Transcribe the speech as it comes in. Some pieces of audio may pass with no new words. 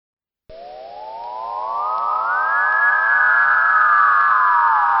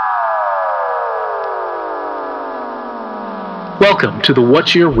Welcome to the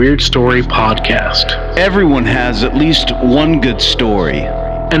What's Your Weird Story podcast. Everyone has at least one good story.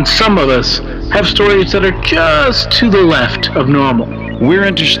 And some of us have stories that are just to the left of normal. We're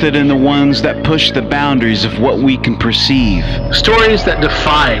interested in the ones that push the boundaries of what we can perceive. Stories that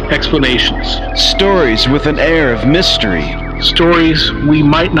defy explanations. Stories with an air of mystery. Stories we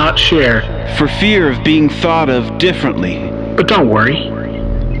might not share for fear of being thought of differently. But don't worry,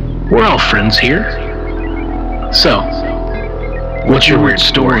 we're all friends here. So, what's your weird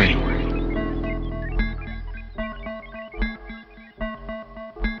story?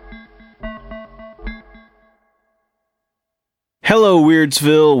 Hello,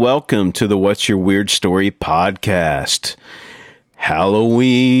 Weirdsville. Welcome to the What's Your Weird Story podcast.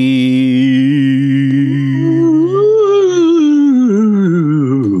 Halloween.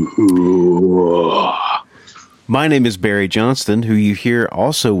 My name is Barry Johnston, who you hear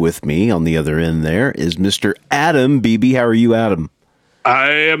also with me on the other end there is Mr. Adam Beebe. How are you, Adam? I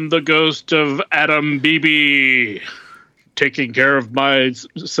am the ghost of Adam Beebe, taking care of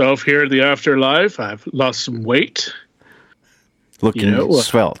myself here in the afterlife. I've lost some weight. Looking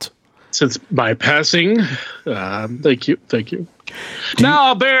svelte. Since my passing. Thank you.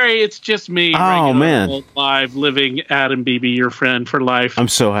 No, Barry, it's just me. Oh, man. Old, live, living Adam Beebe, your friend for life. I'm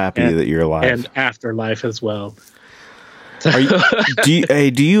so happy that you're alive. And afterlife as well. Do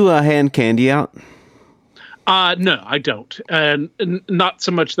you hand candy out? No, I don't. And not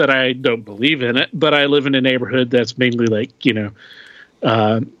so much that I don't believe in it, but I live in a neighborhood that's mainly like,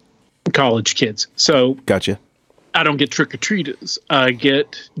 college kids. So gotcha. I don't get trick-or-treaters. I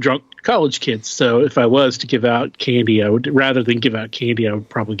get drunk college kids. So if I was to give out candy, rather than give out candy, I would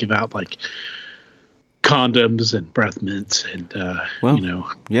probably give out like condoms and breath mints and,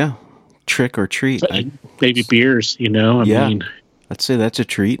 yeah, trick or treat. Maybe beers, I mean, I'd say that's a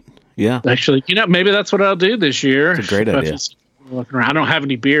treat. Yeah. Actually, maybe that's what I'll do this year. It's a great idea. I don't have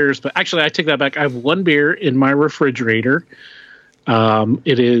any beers, but actually I take that back. I have one beer in my refrigerator.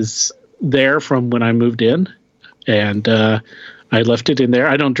 It is there from when I moved in. And I left it in there.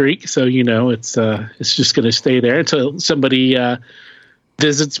 I don't drink, so it's just going to stay there until somebody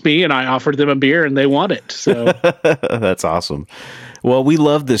visits me and I offer them a beer and they want it. So that's awesome. Well, we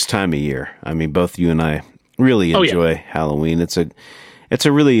love this time of year. I mean, both you and I really enjoy Halloween. It's a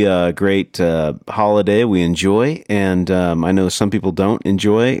really great holiday we enjoy, and I know some people don't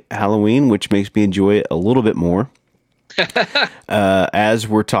enjoy Halloween, which makes me enjoy it a little bit more. As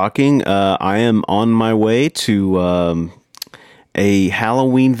we're talking, I am on my way to a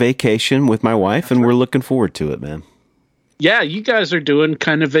Halloween vacation with my wife, and we're looking forward to it, man. Yeah, you guys are doing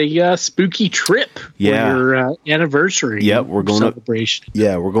kind of a spooky trip for your anniversary. Yeah, we're going celebration.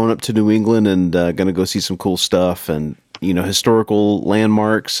 We're going up to New England and going to go see some cool stuff and historical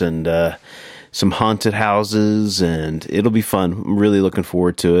landmarks and some haunted houses, and it'll be fun. I'm really looking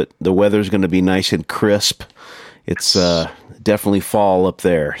forward to it. The weather's going to be nice and crisp. It's definitely fall up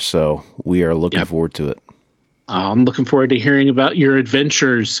there, so we are looking forward to it. I'm looking forward to hearing about your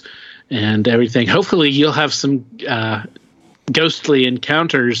adventures and everything. Hopefully you'll have some ghostly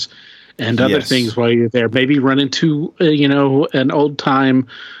encounters and other things while you're there. Maybe run into, an old-time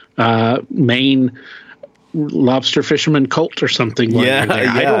Maine lobster fisherman cult or something. Who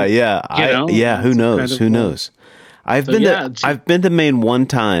knows? Who knows? I've been to Maine one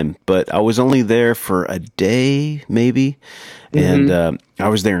time, but I was only there for a day, maybe. Mm-hmm. And I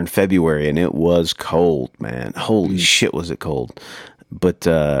was there in February, and it was cold, man. Holy shit, was it cold. But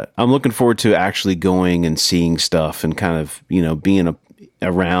I'm looking forward to actually going and seeing stuff and kind of, being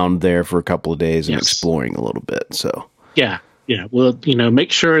around there for a couple of days and exploring a little bit. So yeah. Well,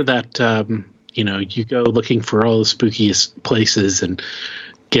 make sure that, you go looking for all the spookiest places and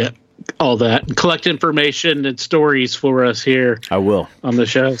get all that and collect information and stories for us here. I will on the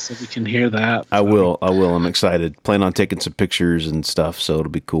show so we can hear that. I will. I'm excited. Plan on taking some pictures and stuff, so it'll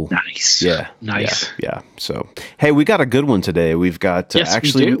be cool. Nice. Yeah. Nice. Yeah. So, hey, we got a good one today. We've got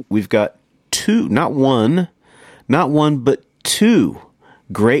we've got two, not one, but two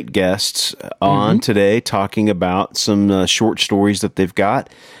great guests on today talking about some short stories that they've got.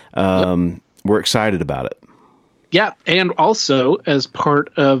 We're excited about it. Yeah, and also as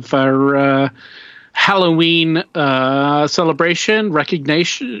part of our Halloween celebration,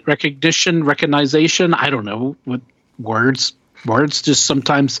 recognition. I don't know what words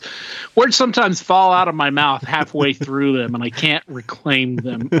sometimes fall out of my mouth halfway through them, and I can't reclaim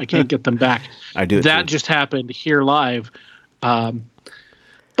them. I can't get them back. I do. That just happened here live,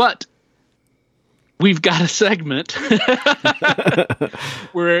 but we've got a segment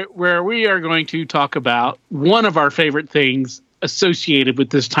where we are going to talk about one of our favorite things associated with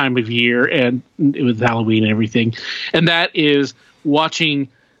this time of year and with Halloween and everything. And that is watching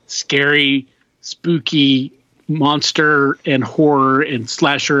scary, spooky monster and horror and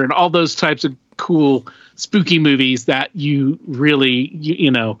slasher and all those types of cool spooky movies that you really,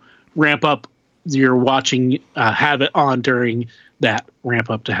 ramp up your watching, have it on during that ramp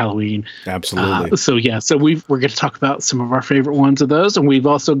up to Halloween. Absolutely. So we're going to talk about some of our favorite ones of those. And we've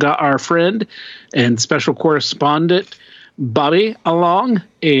also got our friend and special correspondent, Bobby, along.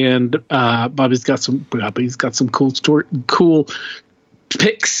 And Bobby's got some cool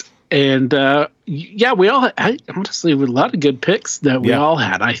picks. And we all honestly with a lot of good picks that we all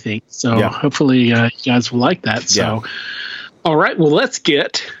had, I think. So hopefully you guys will like that. So, all right, well, let's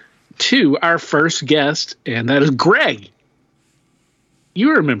get to our first guest, and that is Greg.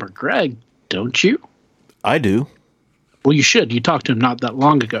 You remember Greg, don't you? I do. Well, you should. You talked to him not that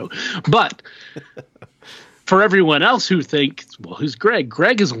long ago. But for everyone else who thinks, well, who's Greg?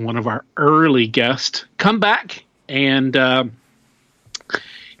 Greg is one of our early guests. Come back, and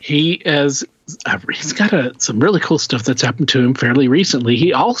he's got some really cool stuff that's happened to him fairly recently.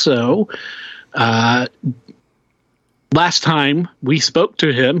 He also, last time we spoke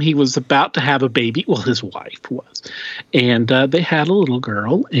to him, he was about to have a baby. Well, his wife was. And they had a little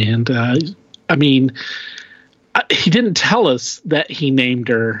girl. And, he didn't tell us that he named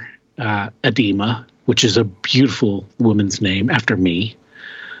her Adema, which is a beautiful woman's name after me.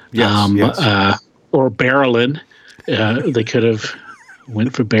 Yes. Or Barrelin. They could have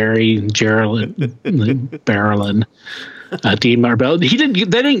went for Barry and Geraldine, Barrelin, Adema or Bell. They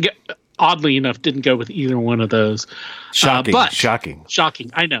didn't get, oddly enough, didn't go with either one of those. Shocking.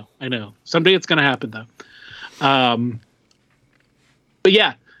 I know. Someday it's going to happen, though. But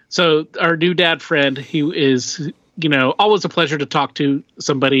yeah, so our new dad friend, he is, always a pleasure to talk to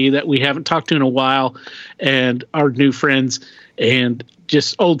somebody that we haven't talked to in a while, and our new friends and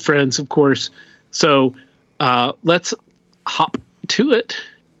just old friends, of course. So let's hop to it.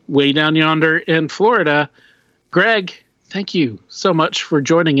 Way down yonder in Florida. Greg, thank you so much for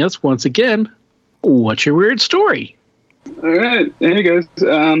joining us once again. What's your weird story? All right. Hey, guys.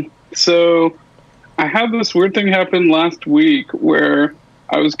 So I had this weird thing happen last week where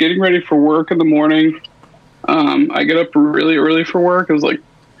I was getting ready for work in the morning. I get up really early for work. I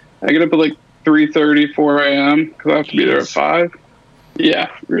get up at 3:30, 4 a.m. because I have to be there at 5. Yeah,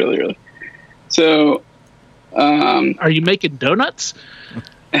 really early. So... are you making donuts?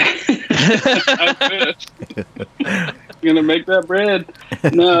 I wish. I'm gonna make that bread.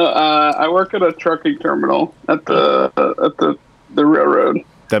 No, I work at a trucking terminal at the railroad.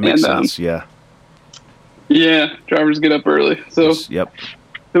 That makes sense. Yeah. Yeah, drivers get up early. So yep.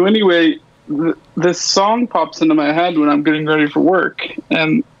 So anyway, this song pops into my head when I'm getting ready for work,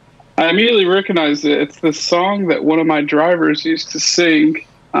 and I immediately recognize it. It's the song that one of my drivers used to sing.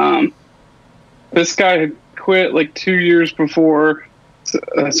 This guy had quit 2 years before, so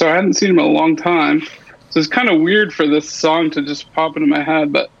I hadn't seen him in a long time. So it's kind of weird for this song to just pop into my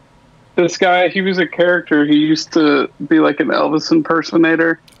head. But this guy, he was a character. He used to be like an Elvis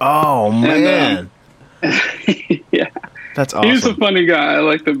impersonator. Oh man! And, yeah, that's awesome. He was a funny guy. I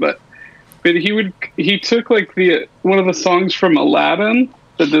liked him, but he took one of the songs from Aladdin,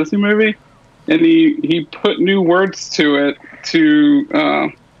 the Disney movie, and he put new words to it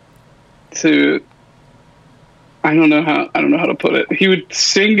to I don't know how to put it. He would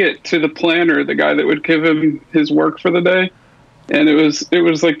sing it to the planner, the guy that would give him his work for the day. And it was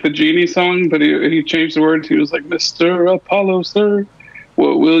like the Genie song, but he changed the words. He was like, "Mr. Apollo, sir,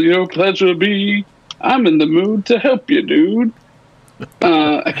 what will your pleasure be? I'm in the mood to help you, dude."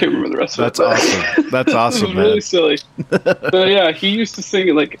 I can't remember the rest of it. That's awesome. That's awesome, it was man. really silly. But yeah, he used to sing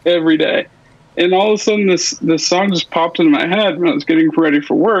it every day. And all of a sudden this song just popped into my head when I was getting ready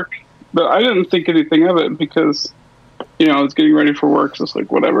for work. But I didn't think anything of it because, I was getting ready for work. So it's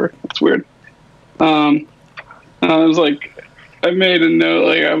whatever. It's weird. I was I made a note,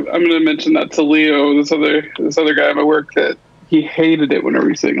 I'm going to mention that to Leo, this other guy at my work, that he hated it whenever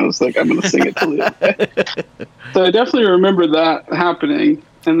he sang. I was I'm going to sing it to Leo. So I definitely remember that happening.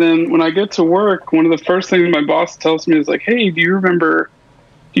 And then when I get to work, one of the first things my boss tells me is hey, do you remember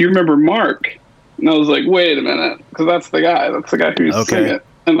Mark? And I was wait a minute, because that's the guy who used to sing it.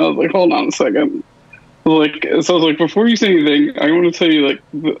 And I was hold on a second. So I was before you say anything, I want to tell you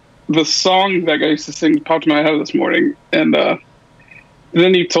the song that guy used to sing popped in my head this morning, and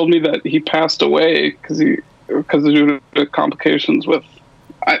then he told me that he passed away because of the complications with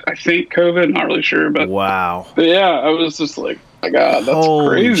I think COVID. Not really sure, but wow. But yeah, I was just my God, that's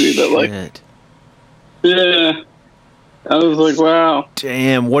Holy crazy. Shit. That yeah. I was like, wow.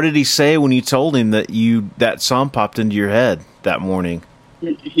 Damn, what did he say when you told him that that song popped into your head that morning?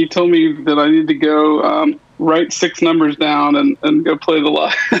 He told me that I need to go write 6 numbers down and go play the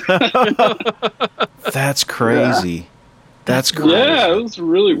live. That's crazy. Yeah. That's crazy. Yeah, it was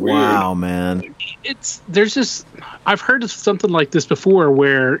really weird. Wow, man. There's just, I've heard of something like this before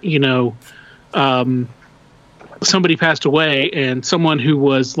where, somebody passed away and someone who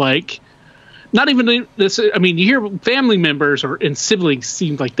was like, not even this, I mean, you hear family members and siblings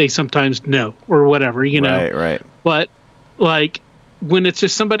seem like they sometimes know or whatever, Right. But like when it's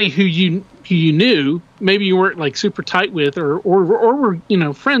just somebody who you knew, maybe you weren't like super tight with or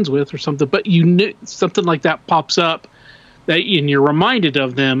were, friends with or something, but you knew something like that pops up and you're reminded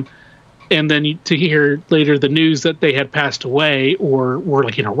of them. And then to hear later the news that they had passed away or were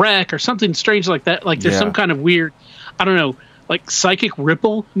like in a wreck or something strange like that. Like there's some kind of weird, I don't know, like psychic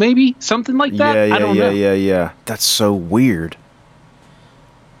ripple, maybe something like that. I don't know. Yeah. That's so weird.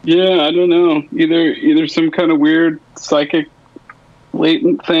 Yeah, I don't know. Either some kind of weird psychic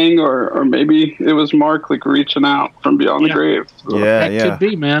latent thing, or maybe it was Mark like reaching out from beyond the grave. So. Yeah, that could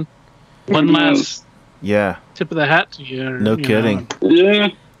be, man. One last tip of the hat to you. No kidding.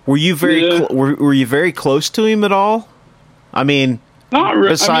 Yeah. Were you were you very close to him at all? I mean, not really.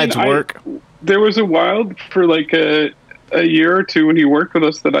 Besides work, there was a while for like a year or two when he worked with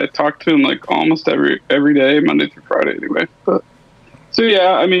us that I talked to him like almost every day, Monday through Friday, anyway. But so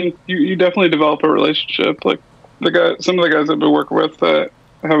yeah, I mean, you definitely develop a relationship. Like some of the guys I've been working with, I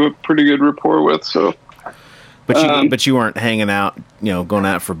have a pretty good rapport with. So, but you weren't hanging out, going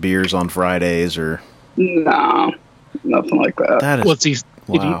out for beers on Fridays or no, nothing like that. That is. What's he?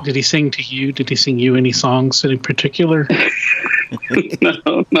 Wow. Did he sing to you? Did he sing you any songs in particular?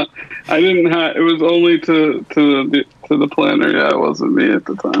 No. I didn't have. It was only to the planner. Yeah, it wasn't me at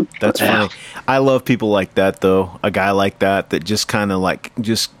the time. That's funny. I love people like that, though. A guy like that just kind of like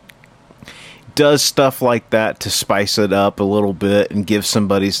just does stuff like that to spice it up a little bit and give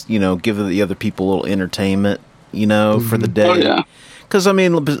somebody's, give the other people a little entertainment, for the day. Oh yeah. Because I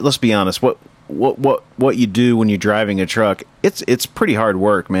mean, let's be honest. What you do when you're driving a truck, it's pretty hard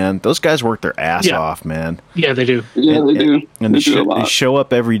work, man. Those guys work their ass off, man. Yeah, they do. Yeah, they do. And they do a lot. show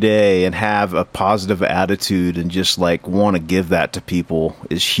up every day and have a positive attitude and just like want to give that to people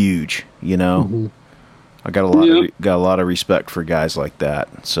is huge, Mm-hmm. I got a lot of respect for guys like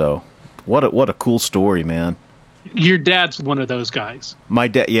that. So, what a cool story, man. Your dad's one of those guys. My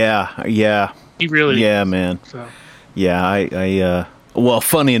dad, yeah. He really is. Man. So. Yeah, well,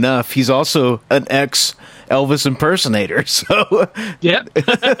 funny enough, he's also an ex Elvis impersonator. So, yeah.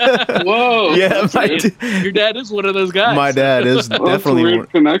 Whoa. Yeah, your dad is one of those guys. My dad is definitely one.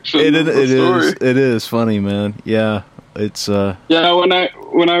 Connection. It is funny, man. Yeah, it's. Yeah,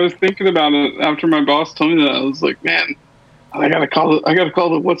 when I was thinking about it after my boss told me that, I was like, man, I gotta call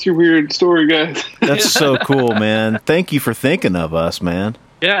it. What's your weird story, guys? That's so cool, man. Thank you for thinking of us, man.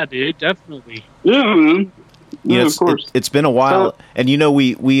 Yeah, dude, definitely. Yeah, man. Yeah, of course. It's been a while, and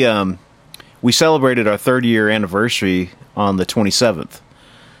we celebrated our 3rd year anniversary on the 27th.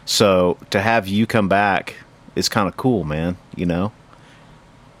 So to have you come back is kind of cool, man.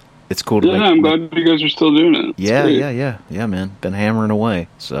 It's cool to. Yeah, I'm glad you guys are still doing it. Yeah, man. Been hammering away,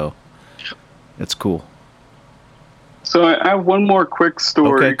 so it's cool. So I have one more quick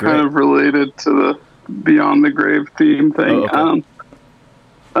story, kind of related to the Beyond the Grave theme thing. Oh,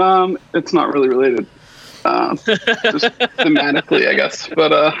 okay. It's not really related. Just thematically, I guess.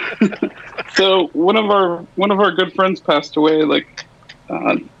 But so one of our good friends passed away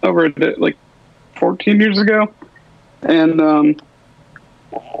over 14 years ago, and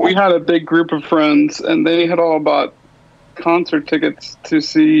we had a big group of friends, and they had all bought concert tickets to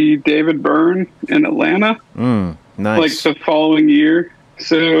see David Byrne in Atlanta. Nice. Like the following year.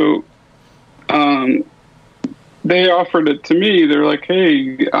 So they offered it to me. They're like,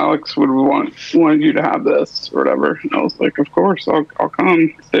 "Hey, Alex would wanted you to have this or whatever." And I was like, "Of course, I'll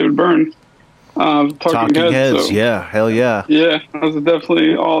come." It's David Byrne. Talking Heads. So, yeah, hell yeah. Yeah, I was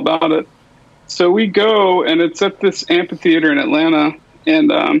definitely all about it. So we go, and it's at this amphitheater in Atlanta,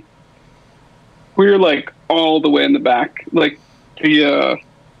 and we're like all the way in the back, like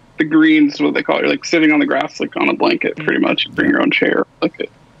the greens, what they call it. You're like sitting on the grass, like on a blanket, pretty much. You bring your own chair,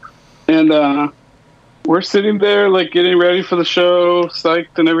 and we're sitting there, like getting ready for the show,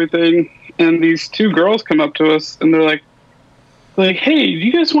 psyched and everything. And these 2 girls come up to us, and they're like, "Hey, do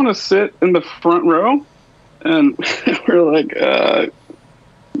you guys want to sit in the front row?" And we're like,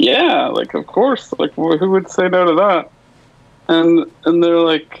 "Yeah, like of course. Like who would say no to that?" And they're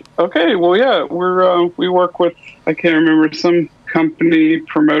like, "Okay, well, yeah, we work with, I can't remember, some company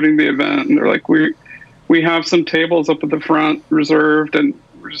promoting the event, and they're like, we're we have some tables up at the front reserved, and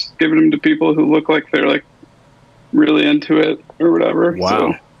we're just giving them to people who look like they're like really into it or whatever.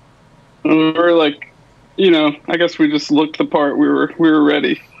 Wow. So we're like, I guess we just looked the part. We were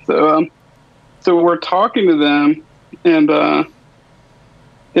ready. So we're talking to them, and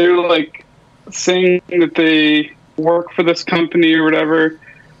they're like saying that they work for this company or whatever,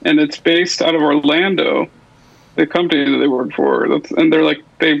 and it's based out of Orlando, the company that they work for. And they're like,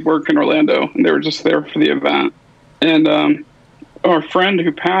 they work in Orlando, and they were just there for the event. And our friend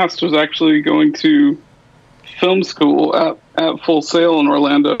who passed was actually going to film school at Full Sail in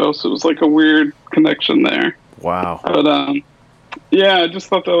Orlando, so it was like a weird connection there. Wow. But yeah, I just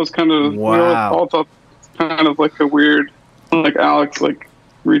thought that was kind of, wow. We all thought it was kind of like a weird, like Alex like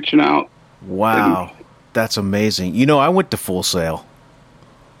reaching out. Wow. That's amazing. I went to Full Sail.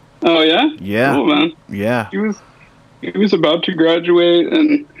 Oh yeah? Yeah. Cool, man. Yeah. He was about to graduate,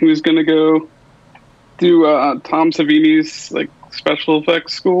 and he was going to go do Tom Savini's like special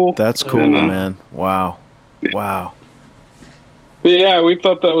effects school. That's cool, man. Wow. Wow. But yeah, we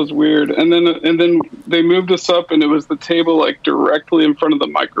thought that was weird, and then they moved us up, and it was the table like directly in front of the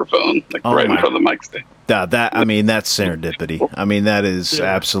microphone, like right in front of the mic stand. That's serendipity. I mean, that is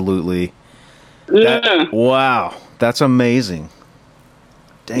absolutely. Yeah. Wow, that's amazing.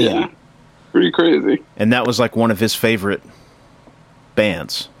 Damn. Yeah. Pretty crazy. And that was like one of his favorite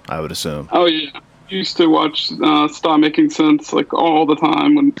bands, I would assume. Oh yeah, I used to watch Stop Making Sense like all the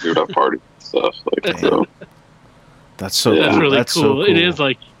time when we would have parties and stuff. Like so. That's so That's cool. really That's cool. so cool. It is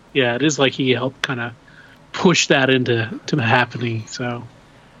like he helped kind of push that into happening. So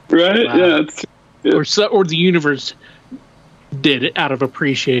right, wow. Yeah, or the universe did it out of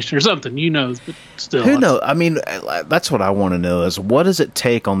appreciation or something. But still, who knows? I mean, that's what I want to know is what does it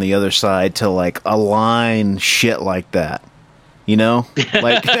take on the other side to like align shit like that?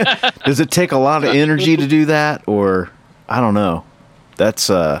 Like does it take a lot of energy to do that, or I don't know.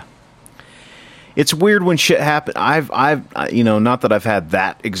 That's it's weird when shit happen. I've not that I've had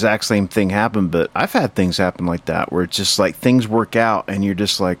that exact same thing happen, but I've had things happen like that where it's just like things work out and you're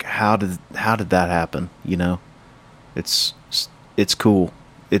just like, how did that happen? It's cool.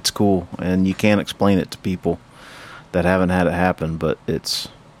 It's cool, and you can't explain it to people that haven't had it happen, but that's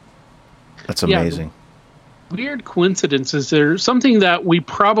amazing. Yeah, weird coincidences. There's something that we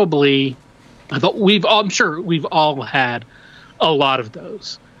probably, I'm sure we've all had a lot of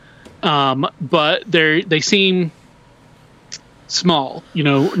those. But they seem small,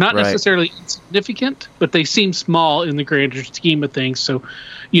 not necessarily insignificant, but they seem small in the grander scheme of things. So,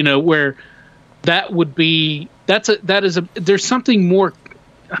 where that would be, there's something more,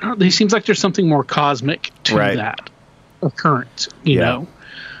 I don't know, it seems like there's something more cosmic to that occurrence, you know,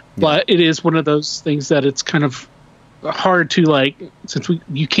 but it is one of those things that it's kind of hard to like, since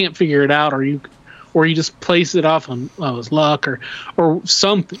you can't figure it out, or you just place it off on, it's luck or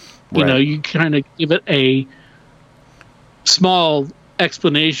something. You kind of give it a small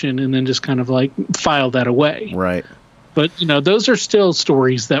explanation and then just kind of like file that away. Right. But, those are still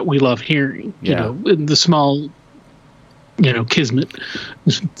stories that we love hearing, in the small, kismet,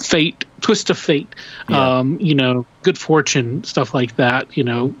 fate, twist of fate, good fortune, stuff like that,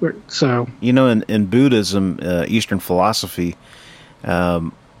 so. In Buddhism, Eastern philosophy,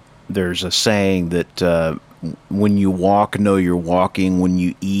 there's a saying that when you walk, know you're walking. When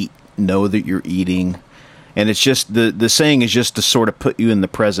you eat, know that you're eating. And it's just the saying is just to sort of put you in the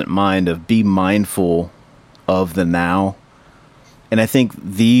present mind of be mindful of the now. And I think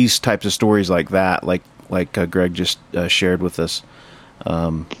these types of stories like that, like Greg just shared with us,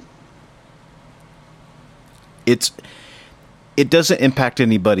 it doesn't impact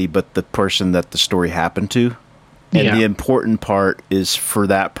anybody but the person that the story happened to. And the important part is for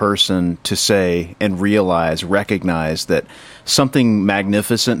that person to say and recognize that something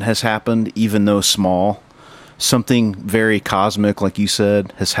magnificent has happened, even though small. Something very cosmic, like you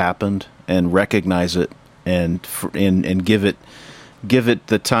said, has happened, and recognize it and give it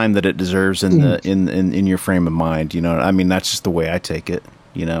the time that it deserves in your frame of mind. I mean, that's just the way I take it.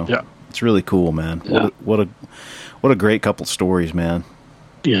 Yeah, it's really cool, man. Yeah. What a great couple stories, man.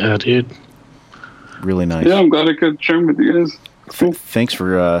 Yeah, dude. Really nice. Yeah, I'm glad I could share with you guys. Cool. Thanks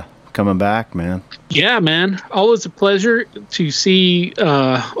for coming back, man. Yeah, man. Always a pleasure to see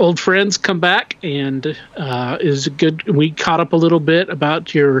old friends come back, and is good. We caught up a little bit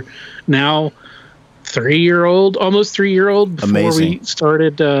about your now almost 3-year-old before Amazing. We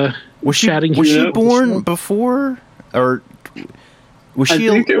started chatting. Was she born before, or was she?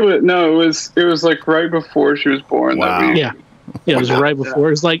 I think it was like right before she was born. Wow. Yeah, it was right before.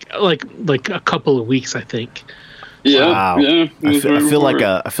 It was like a couple of weeks, I think. Yeah, Wow. yeah.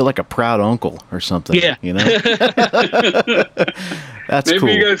 I feel like a proud uncle or something. Yeah. You know. That's Maybe cool.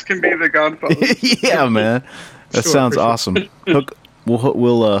 you guys can be the Godfather. Yeah, man. That Sure, sounds for sure. awesome.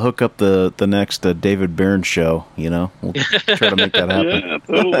 We'll hook up the next David Byrne show. You know, we'll try to make that happen. Yeah,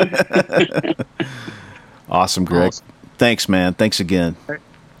 totally. Awesome, Greg. Awesome. Thanks, man. Thanks again.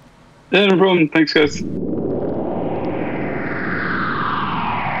 Yeah, no problem. Thanks, guys.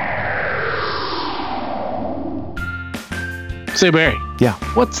 Say, Barry, Yeah.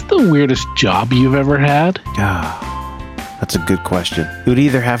 what's the weirdest job you've ever had? That's a good question. It would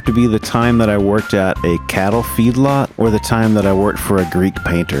either have to be the time that I worked at a cattle feedlot or the time that I worked for a Greek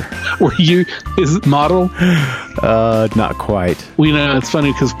painter. Were you his model? Not quite. Well, you know, it's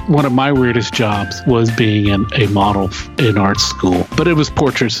funny because one of my weirdest jobs was being a model in art school, but it was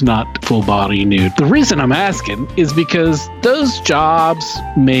portraits, not full body nude. The reason I'm asking is because those jobs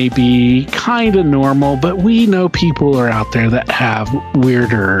may be kind of normal, but we know people are out there that have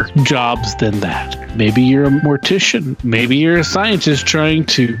weirder jobs than that. Maybe you're a mortician. Maybe you're a scientist trying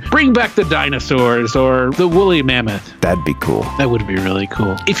to bring back the dinosaurs or the woolly mammoth. That'd be cool. That would be really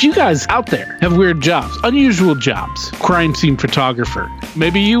cool. If you guys out there have weird jobs, unusual jobs, crime scene photographer,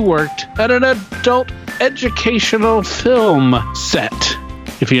 maybe you worked at an adult educational film set,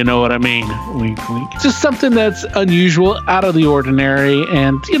 if you know what I mean. Wink, wink. Just something that's unusual, out of the ordinary,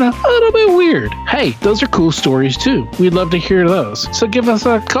 and, you know, a little bit weird. Hey, those are cool stories too. We'd love to hear those. So give us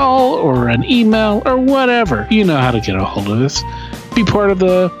a call or an email or whatever. You know how to get a hold of us. Be part of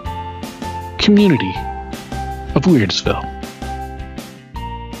the community of Weirdsville.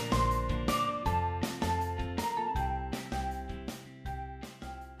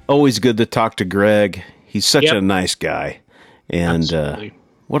 Always good to talk to Greg. He's such Yep. a nice guy. And Absolutely.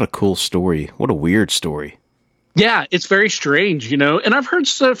 what a cool story. What a weird story. Yeah, it's very strange, you know, and I've heard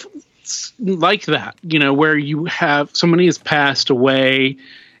stuff like that, you know, where you have somebody has passed away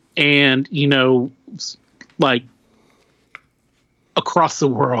and, you know, like across the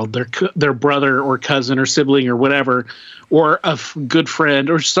world, their brother or cousin or sibling or whatever, or a good friend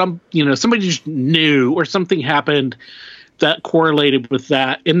or somebody just knew or something happened that correlated with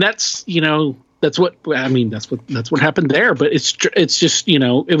that. And that's, you know, that's what happened there. But it's just, you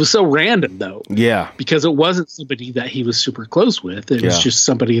know, it was so random though. Yeah. Because it wasn't somebody that he was super close with. It was Yeah. just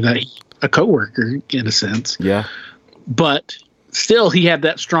somebody that a coworker in a sense. Yeah. But still, he had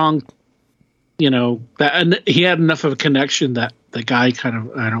that strong, you know, and he had enough of a connection that the guy kind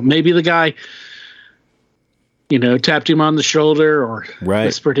of, I don't know, maybe the guy, you know, tapped him on the shoulder or Right.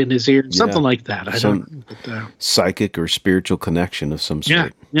 whispered in his ear, something Yeah. like that. I don't know. But, Psychic or spiritual connection of some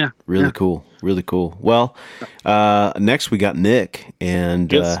sort. yeah. Really yeah. cool. Really cool. Well, next we got Nick,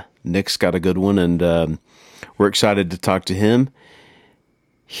 and Yes. Nick's got a good one, and we're excited to talk to him.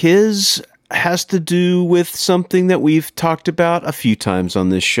 His has to do with something that we've talked about a few times on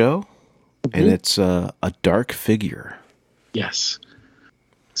this show, and it's a dark figure. Yes.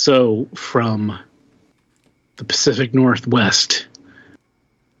 So from the Pacific Northwest,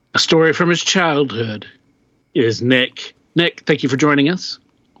 a story from his childhood is Nick. Nick, thank you for joining us.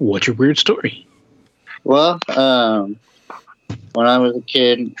 What's your weird story? Well, when I was a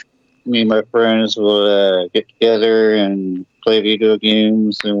kid, me and my friends would get together and play video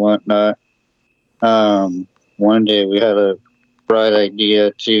games and whatnot. One day we had a bright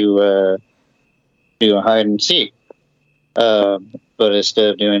idea to do a hide and seek. But instead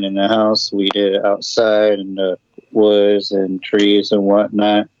of doing it in the house, we did it outside in the woods and trees and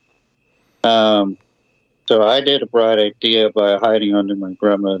whatnot. So I did a bright idea by hiding under my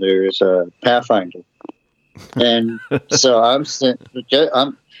grandmother's Pathfinder. And so that's a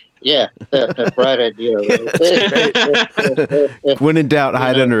bright idea. Right? When in doubt,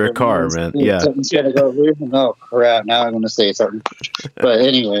 hide under a car, man. Yeah. Something's gonna go weird. Oh crap! Now I'm gonna say something. But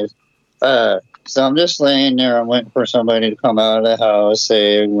anyways, so I'm just laying there. I'm waiting for somebody to come out of the house,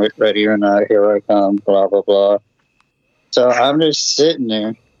 saying, "Ready or not, here I come." Blah blah blah. So I'm just sitting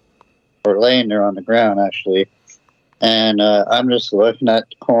there, or laying there on the ground actually, and I'm just looking at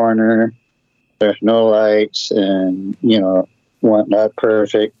the corner. There's no lights, and whatnot.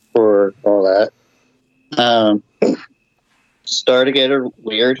 Perfect for all that. Start to get a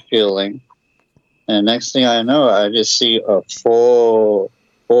weird feeling, and next thing I know, I just see a full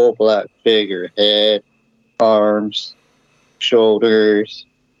black figure: head, arms, shoulders,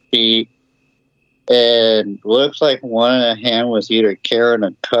 feet, and looks like one in the hand was either carrying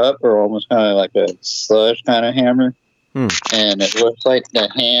a cup or almost kind of like a sludge kind of hammer, and it looks like the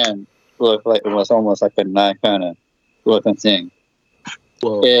hand looked like it was almost like a knife kind of looking thing.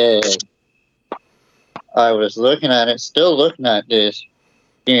 Whoa. And I was looking at it, still looking at this,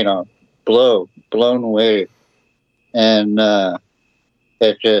 blown away. and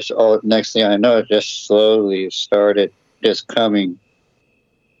it just, next thing I know, it just slowly started just coming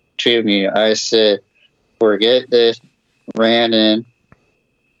to me. I said, forget this, ran in,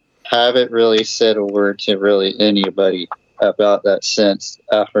 haven't really said a word to really anybody about that since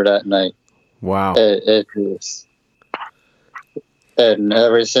after that night. Wow. It just, and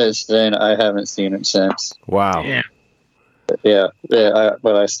ever since then, I haven't seen it since. Wow. Yeah.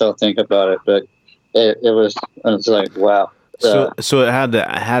 But I still think about it. But it was like, wow. So it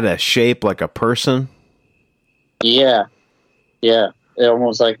had a shape like a person. Yeah. It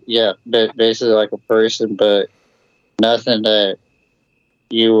almost like basically like a person, but nothing that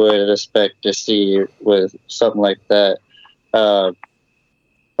you would expect to see with something like that.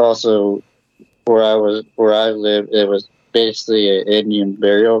 Also, where I lived, it was basically an Indian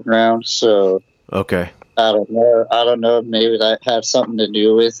burial ground. So Okay. I don't know. Maybe that had something to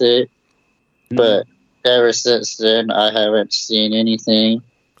do with it. But ever since then, I haven't seen anything.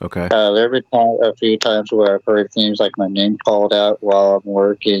 Okay. There have been a few times where I've heard things like my name called out while I'm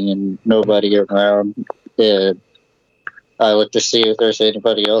working and nobody around. And I look to see if there's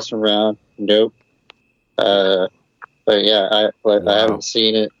anybody else around. Nope. But yeah, I haven't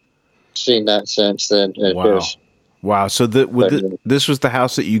seen that since then. Wow. So this was the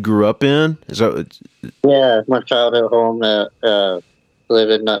house that you grew up in? Is that? Yeah, my childhood home that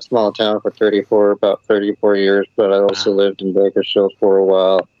lived in that small town for about 34 years, but I also lived in Bakersfield for a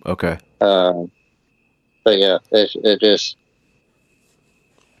while. Okay. But yeah, it just,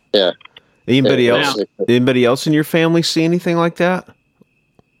 yeah. Anybody else in your family see anything like that?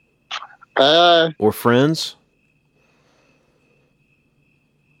 Or friends?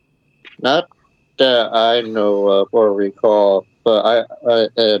 Not that I know of or recall, but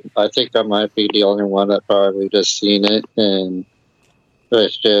I think I might be the only one that probably just seen it, and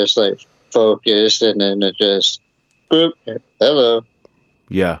it's just like focused, and then it just boop, hello.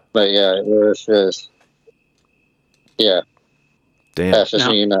 Yeah. But yeah, it was just, yeah. Damn. After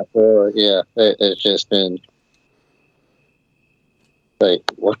seeing that before, yeah, it's just been like,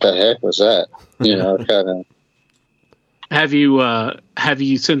 what the heck was that? You know, kind of. Have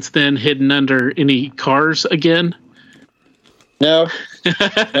you since then hidden under any cars again? No.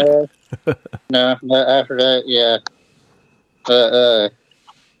 No, after that, yeah. But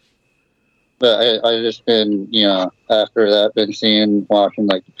I just been, after that, been watching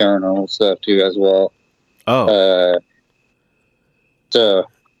like the paranormal stuff too as well. Oh. So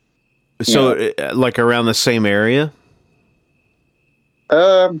like around the same area?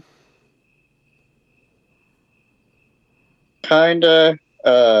 Kinda.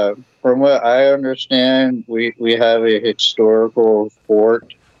 From what I understand, we have a historical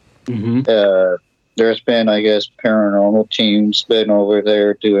fort. Mm-hmm. There's been, I guess, paranormal teams been over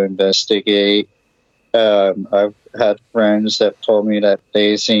there to investigate. I've had friends that told me that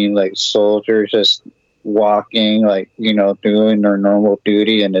they seen like soldiers just walking, like, doing their normal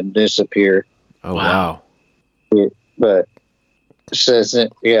duty and then disappear. Oh, wow. But says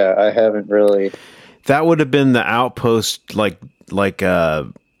it, yeah, I haven't really. That would have been the outpost, like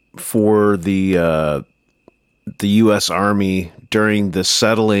for the U.S. Army during the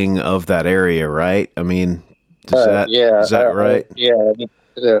settling of that area, right? I mean, is that right? Yeah,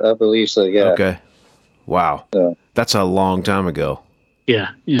 I believe so. Yeah. Okay. Wow. That's a long time ago.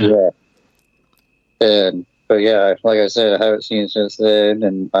 Yeah. But yeah, like I said, I haven't seen it since then,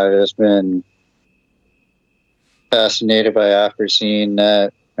 and I've just been fascinated by after seeing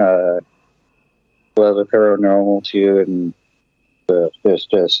that. Love the paranormal too, and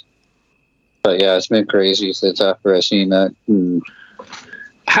just. But yeah, it's been crazy since after I seen that.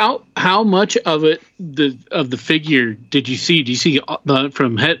 How much of it of the figure did you see? Do you see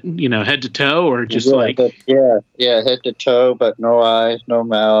from head to toe, or just head to toe, but no eyes, no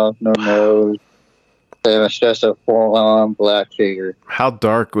mouth, no nose. It was just a full-on black figure. How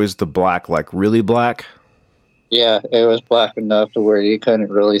dark was the black? Like really black? Yeah, it was black enough to where you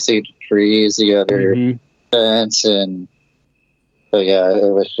couldn't really see the trees, the other fence, but yeah,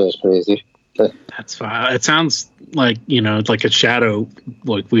 it was just crazy. That's fine. It sounds like it's like a shadow.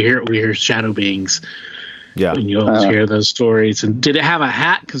 Like we hear shadow beings. Yeah, and you always hear those stories. And did it have a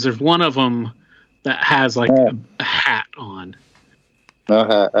hat? Because there's one of them that has like a hat on. No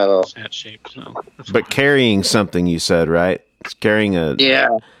hat at all. Hat shape. So but carrying something, you said, right? It's carrying a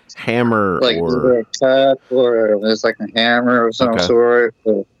hammer, like or a cup, or it's like a hammer of some sort.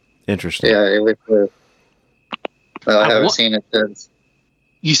 But interesting. Yeah, it was. I haven't seen it since.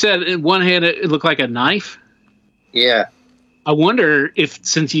 You said in one hand it looked like a knife? Yeah. I wonder if,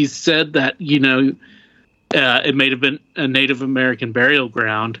 since you said that, it may have been a Native American burial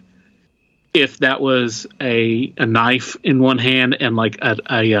ground, if that was a knife in one hand and like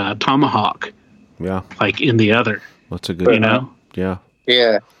a tomahawk Yeah, like in the other. that's a good. You know? Yeah,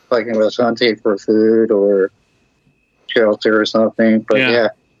 Yeah, like it was hunting for food or shelter or something. But yeah,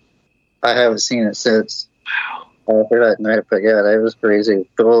 I haven't seen it since. Wow. After that night, but yeah, that was crazy.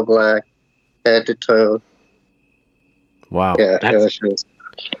 Full black, head to toe. wow. Yeah, it That's- was just.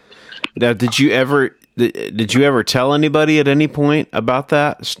 Now, did you ever tell anybody at any point about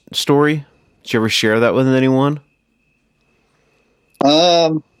that story? Did you ever share that with anyone?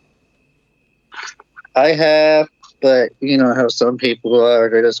 I have, but you know how some people are.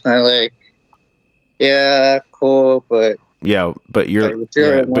 They're just kind of like, yeah, cool, but Yeah, but you're like,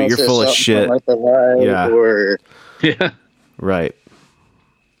 sure, yeah, but you're full of shit. Like the live Yeah. or, Yeah. Right.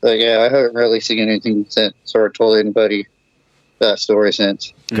 but yeah, I haven't really seen anything since or told anybody that story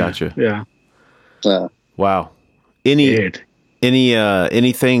since. Gotcha. Yeah. So, Wow. Any Dude.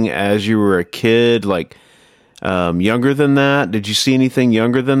 anything as you were a kid, like younger than that? Did you see anything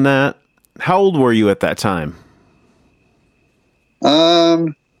younger than that? How old were you at that time?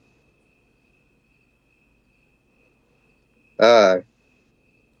 I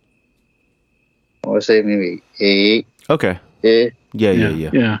would say maybe 8. Okay. Yeah.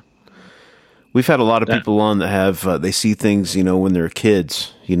 Yeah. We've had a lot of people on that have they see things, when they're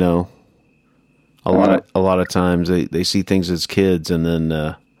kids, A lot of times they see things as kids, and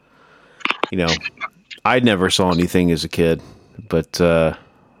then I never saw anything as a kid, but a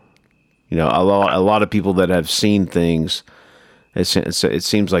lot of people that have seen things, it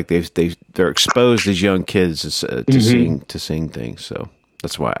seems like they're exposed as young kids to seeing things. So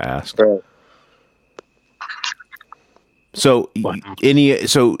that's why I asked. Right. So any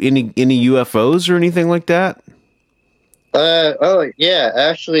UFOs or anything like that? Oh yeah,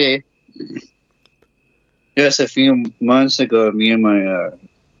 actually, just a few months ago, me and my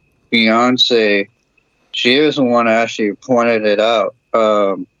fiance, she was the one that actually pointed it out.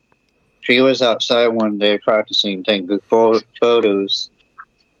 She was outside one day practicing taking good photos.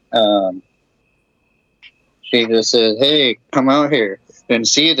 She just said, "Hey, come out here and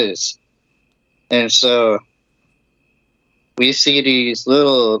see this." And so we see these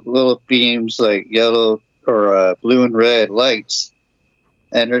little beams, like yellow or blue and red lights,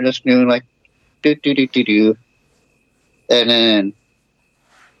 and they're just doing like do do do do do. And then,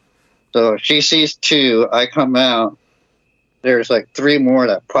 so she sees 2. I come out. There's like 3 more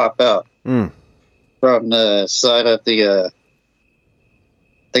that pop out from the side of the, I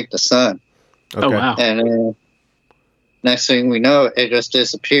think the sun. Okay. Oh, wow. And next thing we know, it just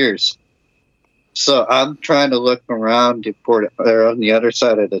disappears. So I'm trying to look around they're on the other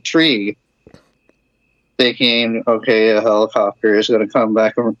side of the tree, thinking, okay, a helicopter is going to come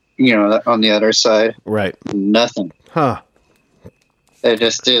back, on the other side. Right. Nothing. Huh. It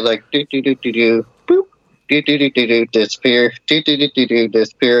just did like do do do do do, boop, do do do do do, disappear, do do do do do,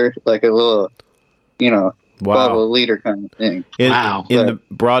 disappear, like a little, bubble leader kind of thing. In But- the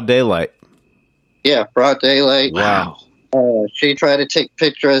broad daylight. Yeah, broad daylight. Wow. She tried to take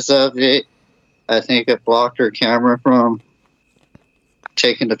pictures of it. I think it blocked her camera from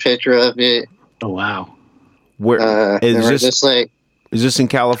taking the picture of it. Oh, wow. Where And we're is this? just like, Is this in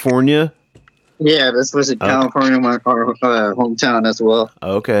California? yeah, this was in California, our hometown as well.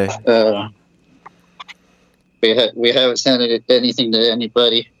 Okay. We haven't sent anything to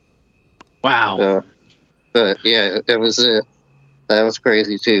anybody. Wow. But yeah, that was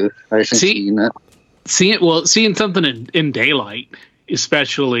crazy too. I should See- seen that. Seeing something in daylight,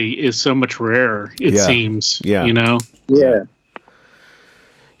 especially, is so much rarer. It Yeah. seems. Yeah. Yeah.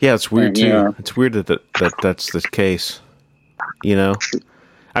 Yeah, it's weird too. Yeah. It's weird that's the case.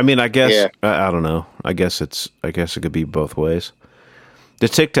 I mean, I guess Yeah. I don't know. I guess it could be both ways. The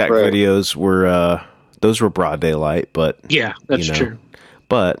Tic Tac Right. videos were those were broad daylight, but Yeah, that's true.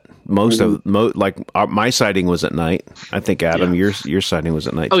 But most of my sighting was at night. I think Adam, your sighting was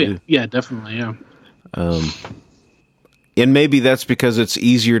at night Oh, too. yeah, definitely. Yeah. And maybe that's because it's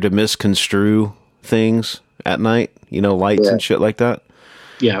easier to misconstrue things at night. Lights Yeah. and shit like that.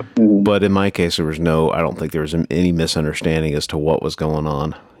 Yeah. But in my case, I don't think there was any misunderstanding as to what was going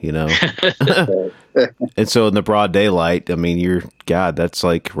on, And so in the broad daylight, I mean, that's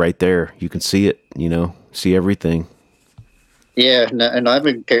like right there. You can see it, see everything. Yeah, and I've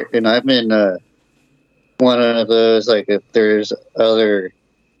been one of those, like, if there's other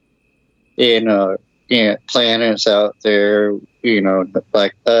planets out there,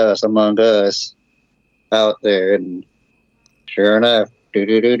 like us, among us out there, and sure enough,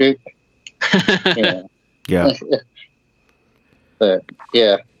 do. Yeah. Yeah. But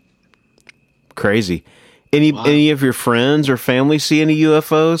yeah, Crazy. Any of your friends or family see any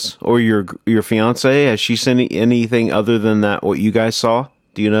UFOs, or your fiance, has she seen anything other than that? What you guys saw?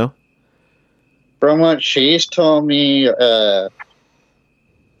 Do you know? From what she's told me, I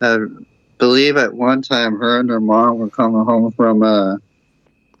believe at one time her and her mom were coming home from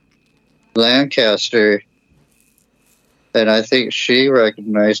Lancaster, and I think she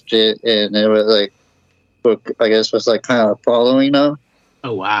recognized it, and it was like, I guess, was like kind of following them,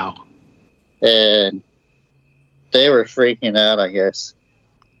 Oh wow. and they were freaking out, I guess.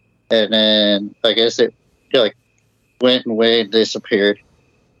 And then I guess it like went away and disappeared,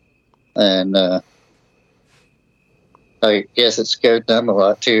 and I guess it scared them a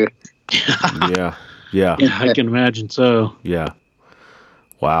lot too. Yeah. Yeah, I can imagine so. Yeah.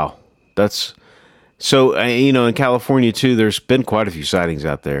 Wow. That's so, in California too, there's been quite a few sightings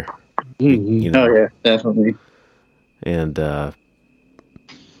out there. Mhm. You know, Oh yeah, definitely. and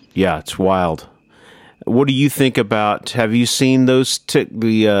yeah, it's wild. What do you think about? Have you seen those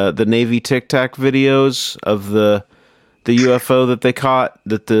the Navy Tic Tac videos of the UFO that they caught,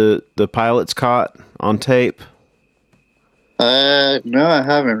 that the pilots caught on tape? No, I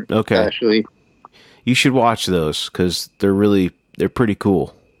haven't. Okay. Actually. You should watch those because they're pretty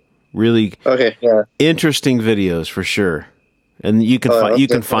cool. Really Okay. Yeah. interesting videos for sure. And you can I'll you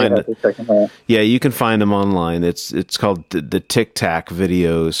can definitely find have to check them out. yeah, you can find them online. It's called the Tic Tac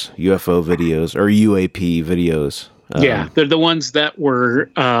videos, UFO videos, or UAP videos. Yeah, they're the ones that were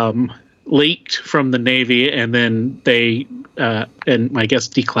leaked from the Navy, and then they, and I guess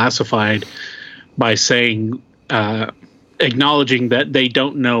declassified by saying, acknowledging that they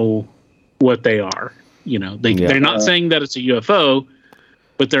don't know what they are. They're not saying that it's a UFO,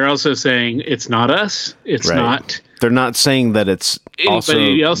 but they're also saying it's not us. It's Right. not. They're not saying that it's also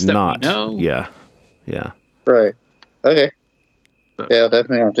Anybody else that we not. know. Yeah, yeah. Right. Okay. Yeah, I'll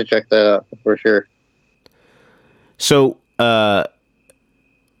definitely have to check that out for sure. So,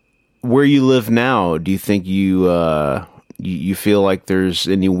 where you live now, do you think you feel like there's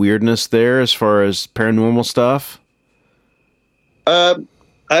any weirdness there as far as paranormal stuff?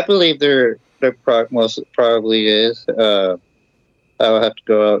 I believe there most probably is. I would have to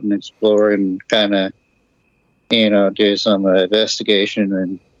go out and explore and kind of, do some investigation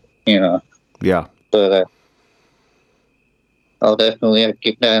and, Yeah. but I'll definitely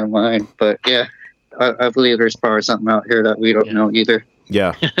keep that in mind. But yeah, I believe there's probably something out here that we don't know either.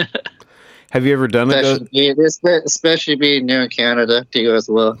 Yeah. Have you ever done it? Especially being near Canada too as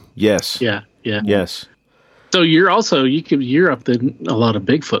well. Yes. Yeah, yeah. Yes. So you're up in a lot of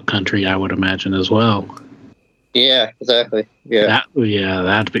Bigfoot country, I would imagine as well. Yeah, exactly. Yeah.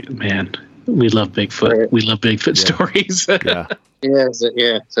 That'd be, man. We love Bigfoot. Right. We love Bigfoot stories. Yeah.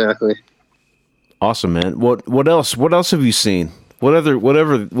 Yeah, exactly. Awesome, man. What else? What else have you seen? What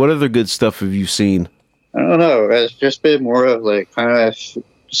other good stuff have you seen? I don't know. It's just been more of like kind of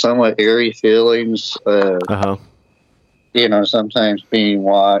somewhat eerie feelings. Sometimes being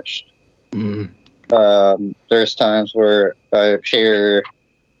watched. Mm. There's times where I hear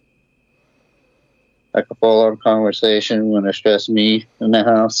like a full-on conversation when it's just me in the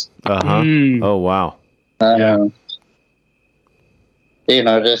house. Oh wow.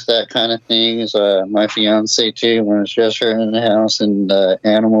 Just that kind of things. My fiance too, when it's just her in the house and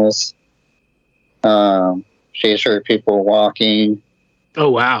animals. She's heard people walking. Oh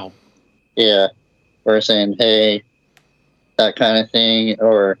wow. Yeah, or saying hey, that kind of thing.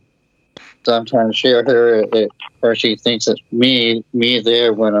 Or sometimes she'll hear it, or she thinks it's me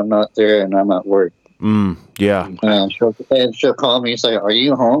there when I'm not there and I'm at work. Yeah. And she'll call me and say, "Are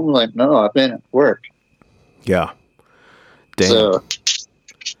you home?" I'm like, no, I've been at work. Yeah. Damn. So,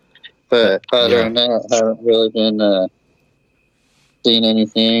 but other than that, I haven't really been seeing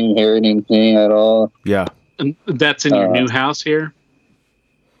anything, hearing anything at all. Yeah. And that's in your new house here?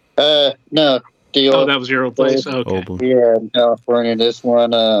 No. That was your old place? Okay. Yeah, in California. This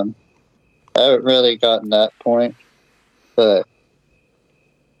one, I haven't really gotten that point, but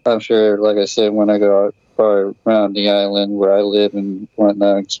I'm sure, like I said, when I go out probably around the island where I live and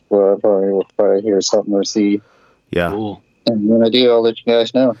whatnot, explore, I will probably hear something or see. Yeah. Cool. And when I do, I'll let you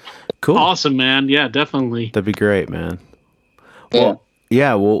guys know. Cool. Awesome, man. Yeah, definitely. That'd be great, man.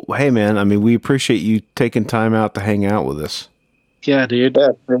 Yeah. Well, hey, man. I mean, we appreciate you taking time out to hang out with us. Yeah, dude. Yeah,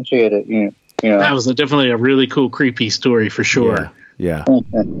 appreciate it. That was definitely a really cool, creepy story for sure. Yeah.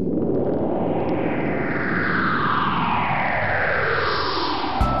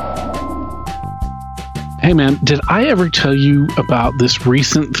 Hey man, did I ever tell you about this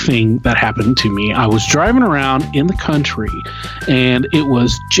recent thing that happened to me? I was driving around in the country and it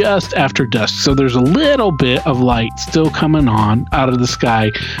was just after dusk. So there's a little bit of light still coming on out of the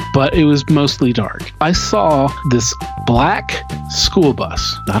sky, but it was mostly dark. I saw this black school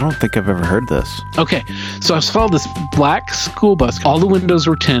bus. I don't think I've ever heard this. Okay, so I saw this black school bus. All the windows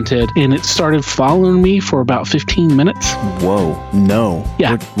were tinted and it started following me for about 15 minutes. Whoa, no.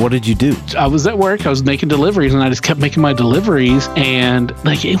 Yeah. What did you do? I was at work. I was making deliveries and I just kept making my deliveries and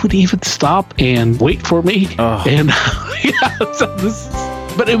like it would even stop and wait for me. Oh. And yeah, so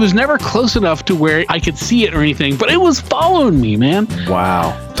but it was never close enough to where I could see it or anything, but it was following me, man.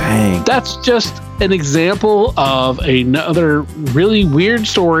 Wow. Dang. That's just an example of another really weird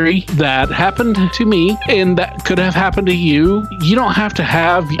story that happened to me and that could have happened to you. You don't have to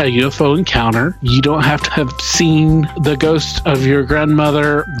have a UFO encounter. You don't have to have seen the ghost of your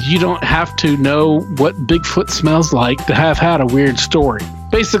grandmother. You don't have to know what Bigfoot smells like to have had a weird story.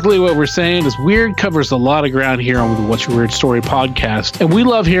 Basically, what we're saying is weird covers a lot of ground here on the What's Your Weird Story podcast. And we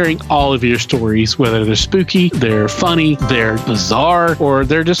love hearing all of your stories, whether they're spooky, they're funny, they're bizarre, or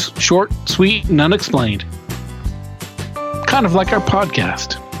they're just short, sweet, and unexplained. Kind of like our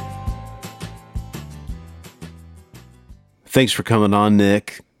podcast. Thanks for coming on,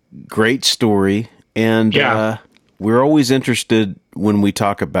 Nick. Great story. And Yeah. we're always interested when we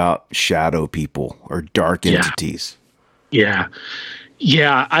talk about shadow people or dark entities. Yeah.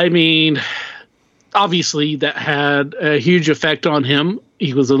 Yeah. I mean, obviously, that had a huge effect on him.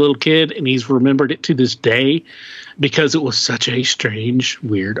 He was a little kid and he's remembered it to this day because it was such a strange,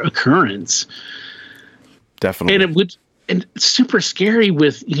 weird occurrence. Definitely. And it would, and it's super scary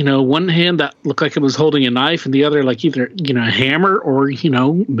with, one hand that looked like it was holding a knife and the other like either, a hammer or,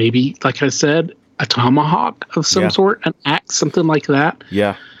 maybe, like I said, a tomahawk of some sort, an axe, something like that.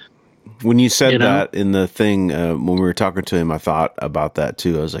 Yeah. When you said that in the thing, when we were talking to him, I thought about that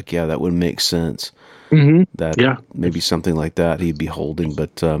too. I was like, yeah, that would make sense. Mm-hmm. That maybe something like that he'd be holding,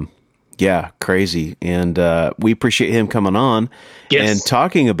 but yeah, crazy. And we appreciate him coming on and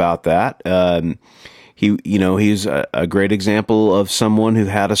talking about that. He's a great example of someone who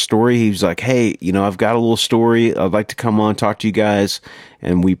had a story. He was like, hey, I've got a little story. I'd like to come on, talk to you guys.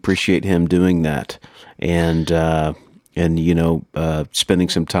 And we appreciate him doing that. And spending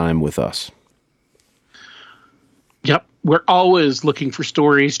some time with us. Yep. We're always looking for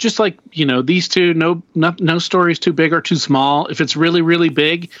stories, just like, these two, no stories too big or too small. If it's really, really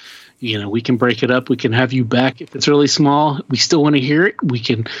big, we can break it up. We can have you back. If it's really small, we still want to hear it. We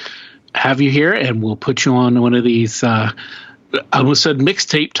can have you here and we'll put you on one of these, I almost said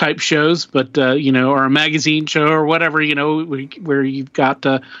mixtape type shows, but, or a magazine show or whatever, where you've got,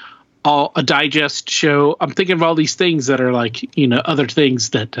 a digest show. I'm thinking of all these things that are like, other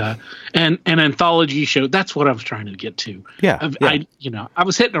things that, and an anthology show. That's what I was trying to get to. Yeah. I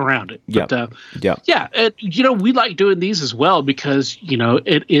was hitting around it. But, yeah. We like doing these as well because,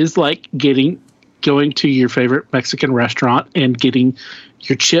 it is like going to your favorite Mexican restaurant and getting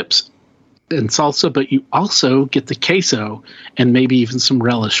your chips and salsa, but you also get the queso and maybe even some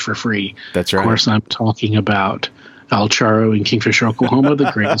relish for free. That's right. Of course, I'm talking about El Charro in Kingfisher, Oklahoma,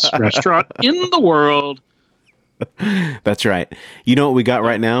 the greatest restaurant in the world. That's right. You know what we got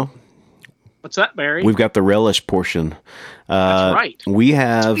right now? What's that, Barry? We've got the relish portion. That's right. We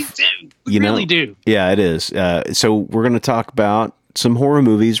have. We do. We really do. Yeah, it is. So we're going to talk about some horror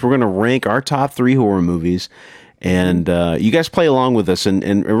movies. We're going to rank our top 3 horror movies. And you guys play along with us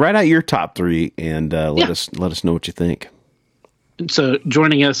and write out your top 3 and let us know what you think. So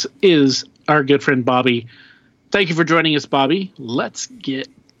joining us is our good friend Bobby. Thank you for joining us, Bobby. Let's get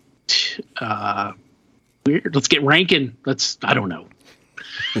weird. Let's get ranking. I don't know.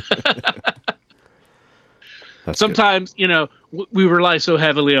 Sometimes, we rely so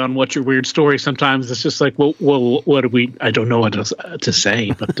heavily on What's Your Weird Story. Sometimes it's just like, well, what do we? I don't know what to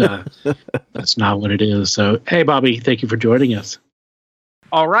say, but that's not what it is. So, hey, Bobby, thank you for joining us.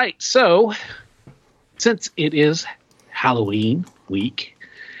 All right. So, since it is Halloween week,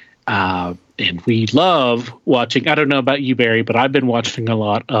 and we love watching, I don't know about you, Barry, but I've been watching a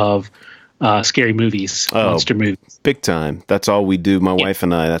lot of scary movies, monster movies. Big time. That's all we do. My wife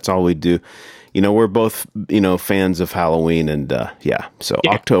and I, that's all we do. We're both, fans of Halloween and, So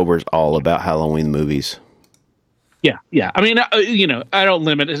October is all about Halloween movies. Yeah. Yeah. I mean, I don't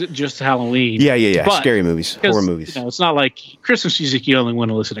limit it just to Halloween. Yeah. But scary movies, horror movies. It's not like Christmas music. You only want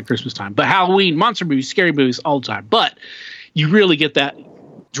to listen at Christmas time, but Halloween, monster movies, scary movies all the time. But you really get that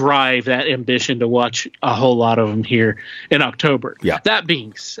drive, that ambition to watch a whole lot of them here in October. Yeah. That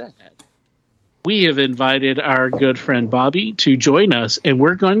being said, we have invited our good friend Bobby to join us, and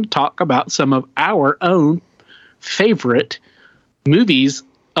we're going to talk about some of our own favorite movies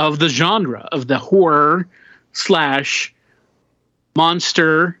of the genre of the horror /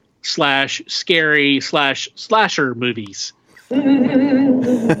 monster / scary / slasher movies.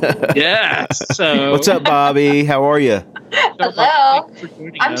 Yes. So What's up, Bobby? How are you? Hello.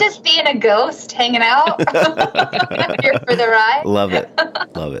 I'm just being a ghost hanging out here for the ride. Love it.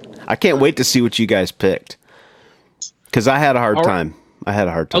 I can't wait to see what you guys picked. Because I had a hard time. Okay.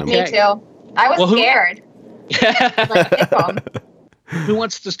 Me too. I was scared. Who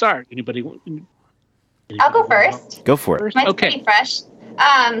wants to start? Anybody? I'll go first. Go for it. Mine's pretty fresh.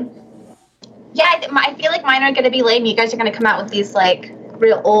 Yeah, I feel like mine are going to be lame. You guys are going to come out with these like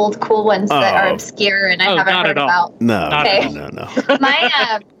real old cool ones that are obscure and I haven't heard about. No.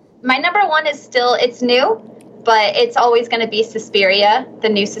 My number one is still, it's new, but it's always going to be Suspiria, the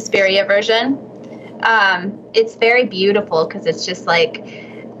new Suspiria version. It's very beautiful because it's just like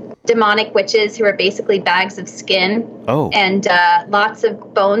demonic witches who are basically bags of skin. And lots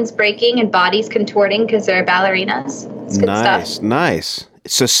of bones breaking and bodies contorting because they're ballerinas. It's good stuff. Nice.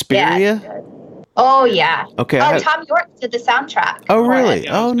 Suspiria? Yeah, oh, yeah. Okay. Tom York did the soundtrack. Oh, really?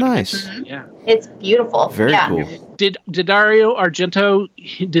 Oh, nice. Yeah. It's beautiful. Very cool. Did Dario Argento,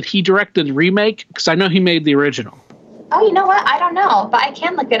 did he direct the remake? Because I know he made the original. Oh, you know what? I don't know, but I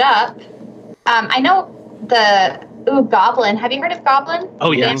can look it up. I know Goblin. Have you heard of Goblin?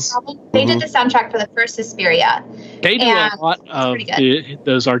 Oh, yes. They did the soundtrack for the first Suspiria. They do a lot of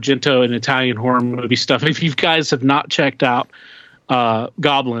those Argento and Italian horror movie stuff. If you guys have not checked out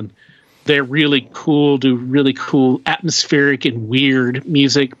Goblin, they're really cool, do really cool atmospheric and weird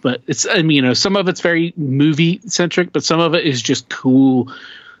music, but it's, some of it's very movie centric, but some of it is just cool,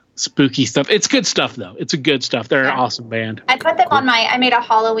 spooky stuff. It's good stuff though. It's a good stuff. They're an awesome band. I put them on I made a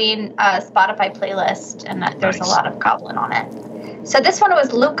Halloween Spotify playlist and there's a lot of Goblin on it. So this one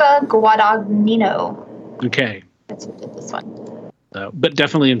was Luca Guadagnino. Okay. That's who did this one. But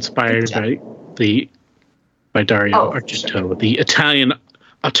definitely inspired by Dario Argento, the Italian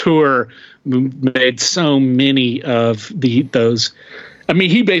auteur, made so many of those. I mean,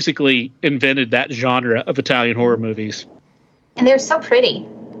 he basically invented that genre of Italian horror movies. And they're so pretty.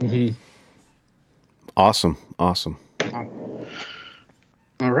 Mm-hmm. Awesome. All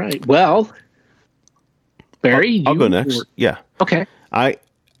right. Well, Barry, I'll go next. Yeah. Okay.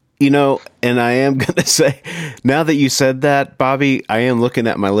 And I am going to say, now that you said that, Bobby, I am looking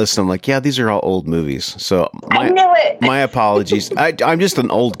at my list. And I'm like, yeah, these are all old movies. So I knew it. My apologies. I'm just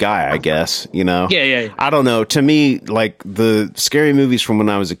an old guy, I guess, Yeah. I don't know. To me, like the scary movies from when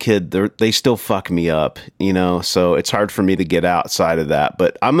I was a kid, they still fuck me up, so it's hard for me to get outside of that.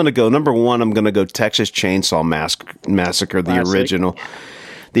 But I'm going to go, number one, I'm going to go Texas Chainsaw Massacre, the original.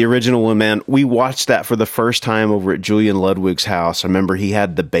 The original one, man, we watched that for the first time over at Julian Ludwig's house. I remember he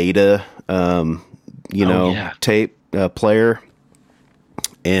had the beta, tape player,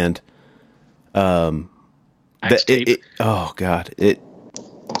 and it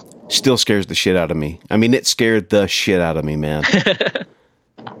still scares the shit out of me. I mean, it scared the shit out of me, man.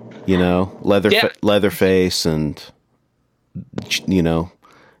 Leatherface, and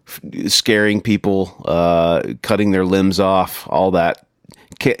scaring people, cutting their limbs off, all that.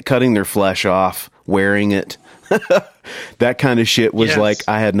 Cutting their flesh off, wearing it. That kind of shit was like,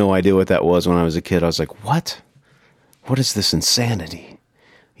 I had no idea what that was when I was a kid. I was like, what is this insanity?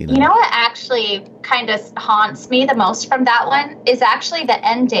 You know what actually kind of haunts me the most from that one is actually the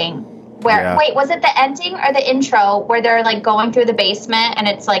ending where, wait, was it the ending or the intro where they're like going through the basement and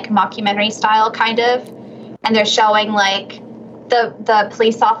it's like mockumentary style kind of, and they're showing like the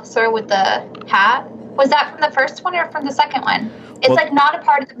police officer with the hat? Was that from the first one or from the second one? It's like not a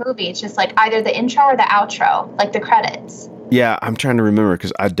part of the movie. It's just like either the intro or the outro, like the credits. Yeah, I'm trying to remember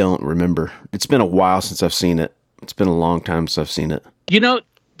because I don't remember. It's been a while since I've seen it. It's been a long time since I've seen it.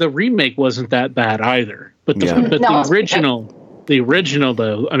 The remake wasn't that bad either. But the original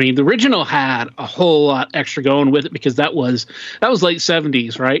though, I mean, the original had a whole lot extra going with it because that was late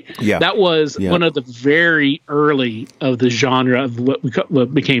 70s, right? Yeah. That was one of the very early of the genre of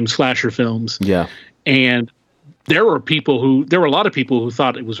what became slasher films. Yeah. And there were a lot of people who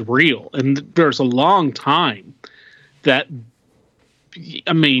thought it was real. And there's a long time that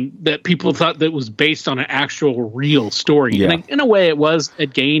people thought that was based on an actual real story. Yeah. And in a way it was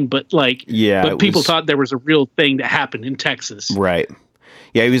again, but people thought there was a real thing that happened in Texas. Right.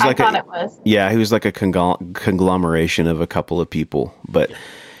 Yeah, he was it was. Yeah, he was like a conglomeration of a couple of people. But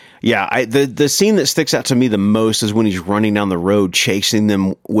yeah, the scene that sticks out to me the most is when he's running down the road chasing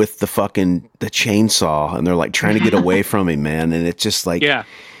them with the chainsaw, and they're like trying to get away from him, man. And it's just like,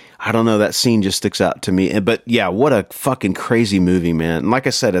 I don't know, that scene just sticks out to me. But yeah, what a fucking crazy movie, man. And like I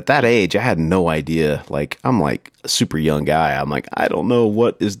said, at that age, I had no idea. Like, I'm like a super young guy. I'm like, I don't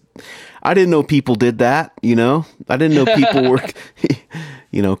know I didn't know people did that, you know? I didn't know people were,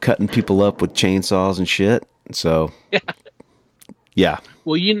 you know, cutting people up with chainsaws and shit. So, yeah.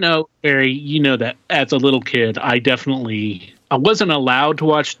 Well, you know, Barry, you know that as a little kid, I wasn't allowed to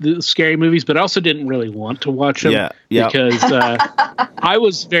watch the scary movies, but I also didn't really want to watch them. Yeah. Because I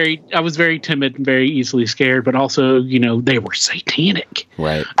was very timid and very easily scared, but also, you know, they were satanic.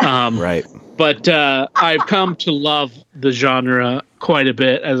 Right. Right. But I've come to love the genre quite a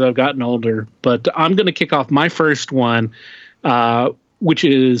bit as I've gotten older. But I'm going to kick off my first one, which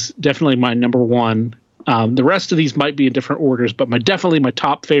is definitely my number one. The rest of these might be in different orders, but definitely my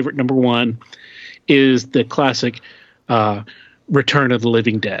top favorite number one is the classic Return of the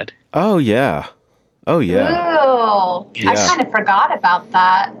Living Dead. Oh, yeah. Oh, yeah. Ooh, Yeah. I kind of forgot about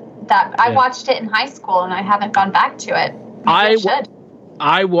that. I watched it in high school and I haven't gone back to it. Maybe I should.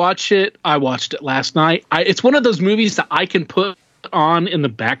 I watched it last night. It's one of those movies that I can put on in the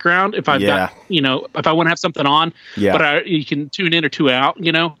background if I've got, you know, if I want to have something on, but you can tune in or tune out,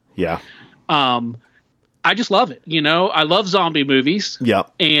 you know? Yeah. I just love it. You know, I love zombie movies. Yeah.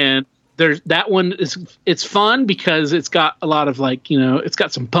 And that one it's fun because it's got a lot of, like, you know, it's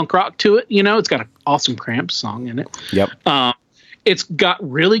got some punk rock to it. You know, it's got an awesome Cramps song in it. Yep. It's got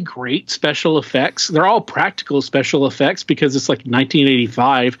really great special effects. They're all practical special effects because it's like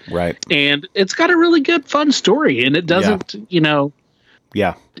 1985. Right. And it's got a really good, fun story. And it doesn't, you know.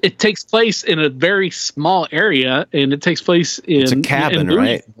 Yeah. It takes place in a very small area, and it takes place in... It's a cabin,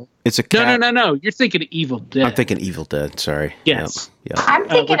 right? It's a cabin. No. You're thinking of Evil Dead. I'm thinking Evil Dead, sorry. Yes. Yep. I'm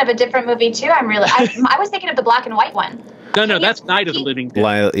thinking of a different movie, too. I was thinking of the black and white one. No, that's Night of the Living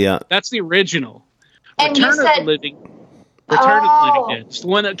Dead. Yeah. That's the original. And Return of the Living Dead. It's the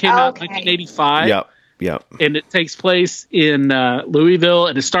one that came out in 1985. Yep. And it takes place in Louisville,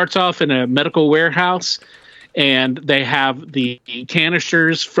 and it starts off in a medical warehouse, and they have the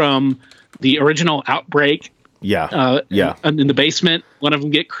canisters from the original outbreak. Yeah. In the basement, one of them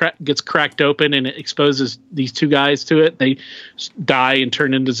gets cracked open, and it exposes these two guys to it. They die and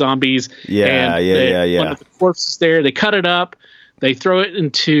turn into zombies. Yeah. One of the corpses there, they cut it up, they throw it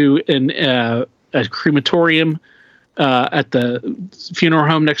into a crematorium at the funeral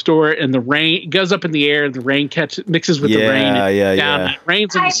home next door, and the rain goes up in the air. The rain mixes with the rain. It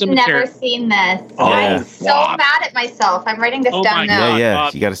rains in the cemetery. I've never seen this. Oh, I'm so mad at myself. I'm writing this down now. Yeah.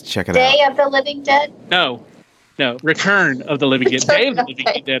 You got to check it out. Day of the Living Dead? No. Return of the Living Dead. Day of the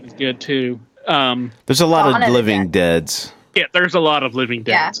Living Dead is good too. There's a lot of living deads. Yeah, there's a lot of living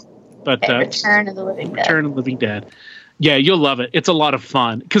deads. But Return of the Living Dead. Return of the Living Dead. Yeah, you'll love it. It's a lot of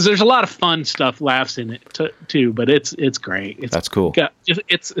fun because there's a lot of fun stuff, laughs in it too. But it's great. That's cool.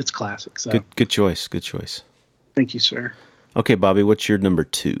 It's classic. So. Good choice. Good choice. Thank you, sir. Okay, Bobby, what's your number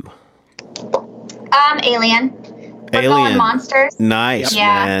 2? Alien. We're going monsters. Nice,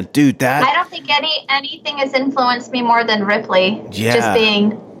 man, dude. I don't think anything has influenced me more than Ripley. Yeah. Just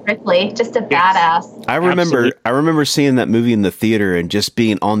being Ripley, just a badass. I remember seeing that movie in the theater and just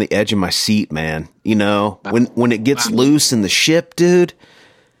being on the edge of my seat, man. You know, when it gets loose in the ship, dude.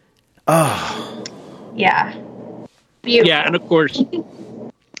 Oh. Yeah. Beautiful. Yeah, and of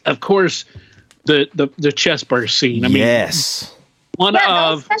course, the chest burst scene. I mean, yes.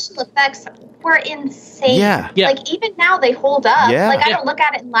 Those special effects were insane. Yeah. Like, even now they hold up. Yeah. Like, I don't look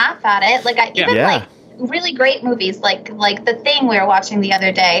at it and laugh at it. Like, like really great movies, like The Thing we were watching the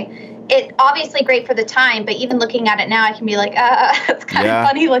other day. It obviously great for the time, but even looking at it now, I can be like, it's kind of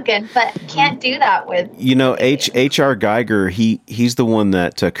funny looking, but can't do that with. You know, H.R. Geiger, he's the one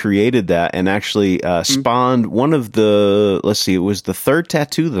that created that and actually spawned one of the. Let's see, it was the third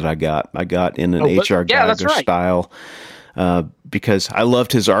tattoo that I got. I got in an H.R. Geiger style. Because I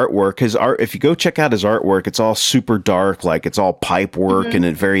loved his artwork. His art, if you go check out his artwork, it's all super dark, like it's all pipe work and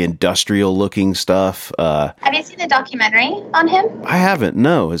very industrial looking stuff. Have you seen the documentary on him? I haven't.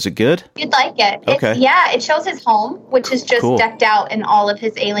 No, is it good? You'd like it. Okay. It shows his home, which is just decked out in all of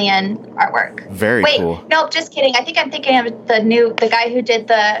his Alien artwork. Very cool. Nope, just kidding. I think I'm thinking of the guy who did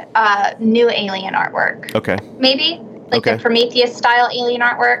the new Alien artwork. Okay. Maybe. Like the Prometheus style alien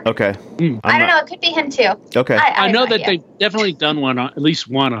artwork. Okay. I don't know. It could be him too. Okay. I know that they've definitely done at least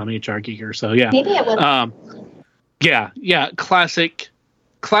one on H.R. Giger. So yeah. Maybe it was. Yeah. Classic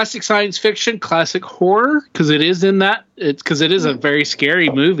science fiction, classic horror, because it is in that. Because it is a very scary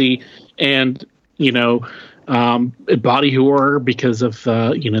movie, and body horror because of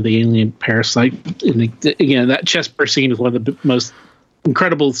the alien parasite. And again, that chest burst scene is one of the most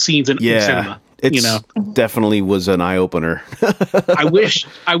incredible scenes in cinema. you know, definitely was an eye opener. I wish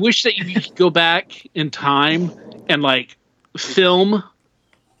that you could go back in time and like film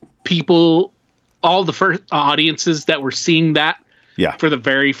people, all the first audiences that were seeing that Yeah. for the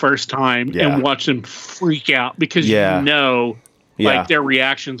very first time Yeah. and watch them freak out because Yeah. you know, Yeah. like their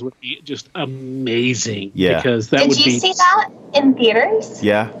reactions would be just amazing. Yeah. Because that Did would you be see that in theaters?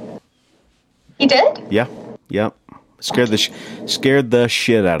 Yeah. You did? Yeah. Yep. Scared the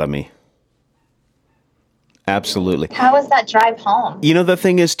shit out of me. Absolutely. How was that drive home? You know, the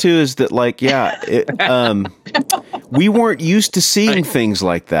thing is too is that like, we weren't used to seeing things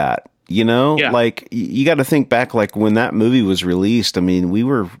like that. You know, Yeah. like you got to think back, like when that movie was released. I mean, we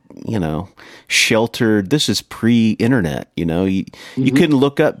were, you know, sheltered. This is pre-internet. You know, you couldn't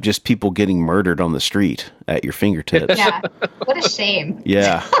look up just people getting murdered on the street at your fingertips. Yeah. What a shame.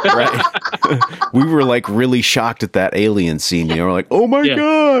 Yeah, right. We were like really shocked at that alien scene. You know, we're like, oh my Yeah.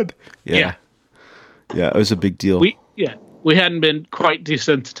 god. Yeah. Yeah, it was a big deal. we hadn't been quite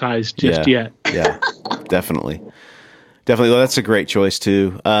desensitized just yet. Yeah, definitely. Well, that's a great choice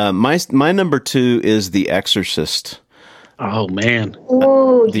too. My number 2 is The Exorcist. Oh man.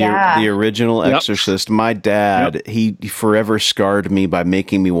 Ooh, The yeah. original Yep. Exorcist. My dad, he forever scarred me by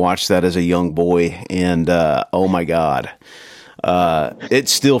making me watch that as a young boy, and oh my god, it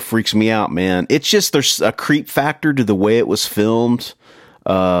still freaks me out, man. It's just there's a creep factor to the way it was filmed.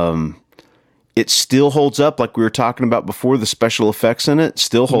 It still holds up, like we were talking about before. The special effects in it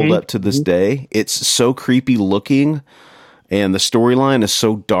still hold up to this day. It's so creepy looking, and the storyline is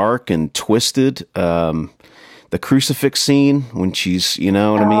so dark and twisted. The crucifix scene when she's, you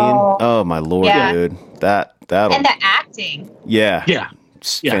know what I mean? Oh my lord, Yeah. dude, that'll And the acting. yeah, Yeah.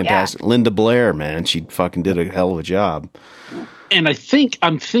 it's Yeah. fantastic. Linda Blair, man, she fucking did a hell of a job. And I think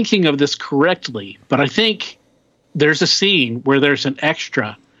I'm thinking of this correctly, but I think there's a scene where there's an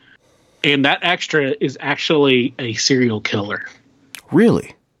extra, and that extra is actually a serial killer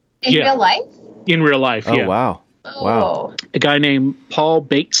Really? In Yeah. real life? in real life. Oh yeah. wow, wow. Oh. A guy named Paul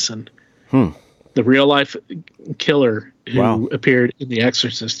Bateson, Hmm. the real life killer who Wow. appeared in The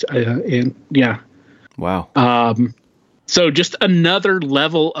Exorcist. And yeah. Wow. So just another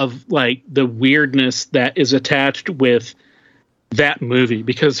level of like the weirdness that is attached with that movie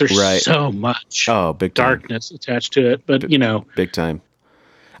because there's Right. so much Oh, big time. darkness attached to it. But you know, Big time.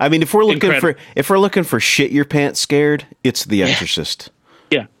 I mean, if we're looking for shit your pants scared, it's The Exorcist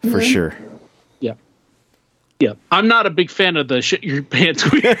yeah, for sure. yeah, yeah. I'm not a big fan of the shit your pants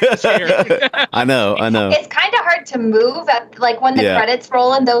weird scare. I know. It's kind of hard to move at, like when the Yeah. credits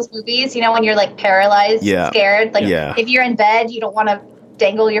roll in those movies, you know, when you're like paralyzed, Yeah. scared. Like Yeah. if you're in bed, you don't want to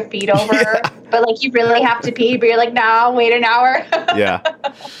dangle your feet over, but like you really have to pee, but you're like, no, wait an hour. Yeah.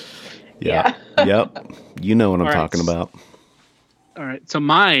 Yeah. Yep. You know what I'm All right. talking about. All right. So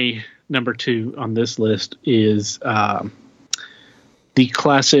my number 2 on this list is the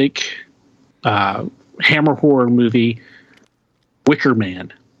classic Hammer horror movie Wicker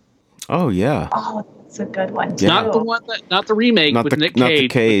Man. Oh yeah. Oh, that's a good one too. Yeah. Not the one not the remake Not with the- Nick not the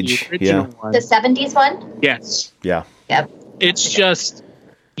Cage. Cage, but the original yeah. one. The 70s one? Yes. Yeah. Yep. It's just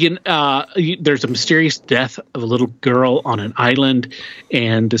there's a mysterious death of a little girl on an island,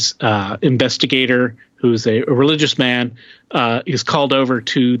 and this investigator who's a religious man is called over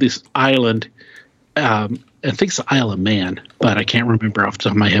to this island. I think it's the Isle of Man, but I can't remember off the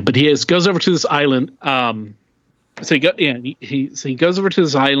top of my head. But goes over to this island. So he goes over to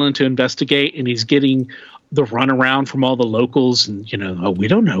this island to investigate, and he's getting the runaround from all the locals, and we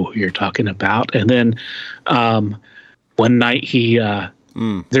don't know who you're talking about. And then one night he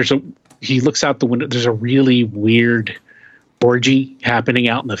looks out the window. There's a really weird orgy happening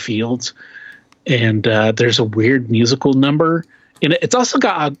out in the fields, and there's a weird musical number. And it's also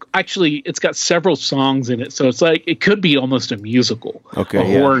got it's got several songs in it, so it's like it could be almost a musical, Okay. a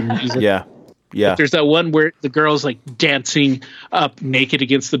horror musical. Yeah. Yeah. There's that one where the girl's like dancing up naked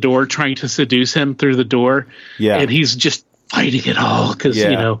against the door, trying to seduce him through the door. Yeah. And he's just fighting it all because,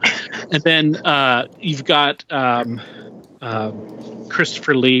 Yeah. and then you've got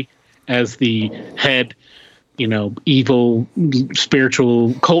Christopher Lee as the head, evil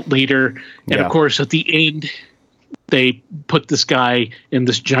spiritual cult leader. And Yeah. of course, at the end, they put this guy in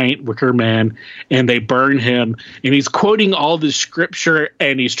this giant wicker man and they burn him, and he's quoting all this scripture,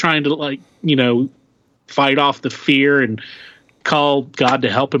 and he's trying to fight off the fear and call God to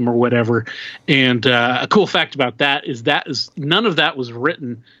help him or whatever. And a cool fact about that is none of that was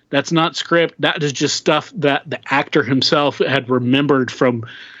written. That's not script. That is just stuff that the actor himself had remembered from,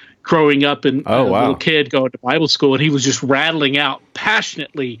 growing up and Oh, a wow. little kid going to Bible school, and he was just rattling out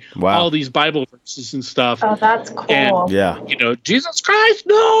passionately Wow. all these Bible verses and stuff. Oh, that's cool. And- Yeah. You know, Jesus Christ,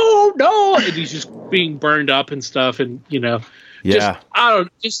 no, and he's just being burned up and stuff, and you know, Yeah. just I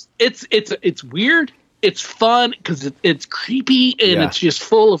don't, just it's weird, it's fun because it's creepy and Yeah. it's just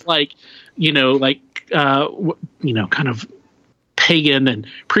full of like, you know, kind of pagan and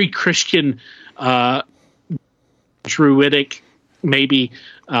pre-Christian, druidic, maybe.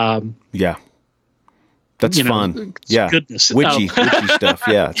 Yeah. That's You know, fun. Yeah. goodness. Witchy stuff.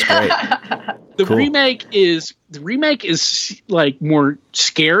 Yeah, it's great. The Cool. remake is like more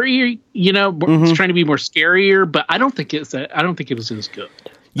scary, you know, Mm-hmm. it's trying to be more scarier, but I don't think it was as good.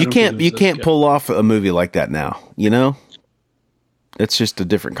 You can't pull off a movie like that now, you know? It's just a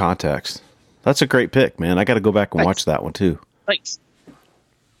different context. That's a great pick, man. I got to go back and Thanks. watch that one too. Thanks.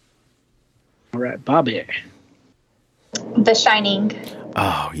 All right, Bobby. The Shining.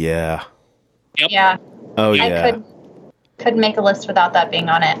 Oh, yeah. Yep. Yeah. Oh, I yeah. could make a list without that being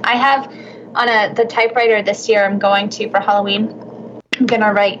on it. I have on the typewriter this year. I'm going to for Halloween. I'm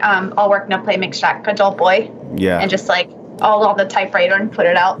gonna write all work no play makes Jack a dull boy, Yeah. and just like all on the typewriter and put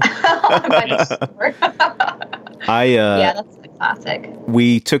it out by the store. Yeah, that's a classic.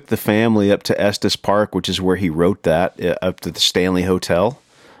 We took the family up to Estes Park, which is where he wrote that, up to the Stanley Hotel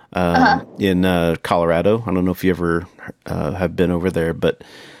in Colorado. I don't know if you ever have been over there, but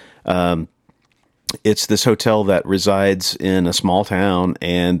it's this hotel that resides in a small town,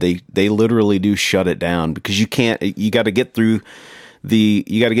 and they literally do shut it down because you got to get through the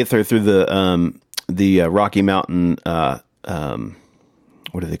Rocky Mountain,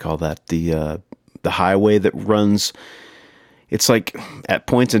 what do they call that? The highway that runs. It's like at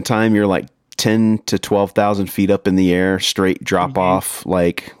points in time, you're like 10 to 12,000 feet up in the air, straight drop off,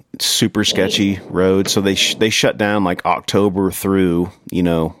 like super sketchy road. So they shut down like October through, you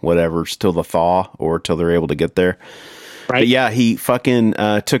know, whatever, till the thaw or till they're able to get there. Right. But yeah, he fucking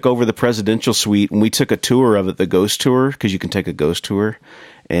took over the presidential suite, and we took a tour of it, the ghost tour, because you can take a ghost tour.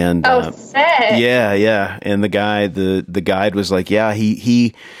 And Sick. yeah. And the guide was like, yeah,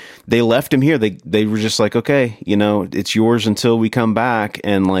 they left him here. They were just like, okay, you know, it's yours until we come back.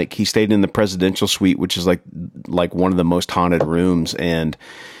 And like, he stayed in the presidential suite, which is like one of the most haunted rooms. And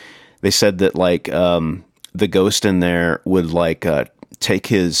they said that like, the ghost in there would like, take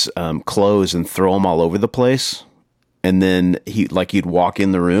his, clothes and throw them all over the place. And then you'd walk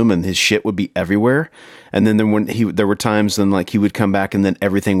in the room and his shit would be everywhere. And then there were times then like he would come back and then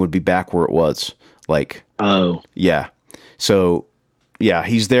everything would be back where it was. Like, Oh, yeah. So yeah,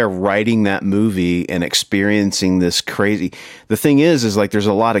 he's there writing that movie and experiencing this crazy. The thing is like there's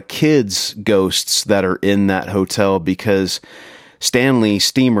a lot of kids ghosts that are in that hotel because Stanley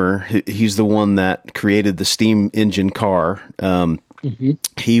Steamer, he's the one that created the steam engine car.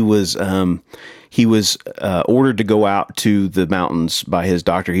 He was ordered to go out to the mountains by his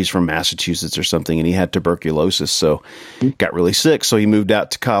doctor. He's from Massachusetts or something, and he had tuberculosis, so got really sick. So he moved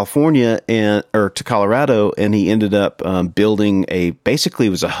out to California or to Colorado, and he ended up building basically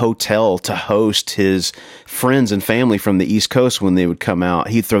it was a hotel to host his friends and family from the East Coast when they would come out.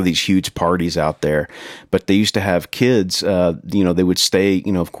 He'd throw these huge parties out there, but they used to have kids. You know, they would stay,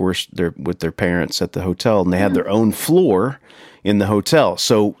 you know, of course, with their parents at the hotel, and they had their own floor in the hotel.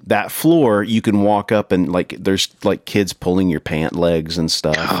 So that floor, you can walk up and like there's like kids pulling your pant legs and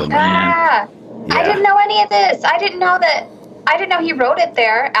stuff. And, I didn't know any of this. I didn't know he wrote it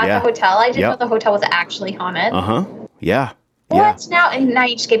there at Yeah. the hotel. I didn't Yep. know the hotel was actually haunted. Yeah. What now? And now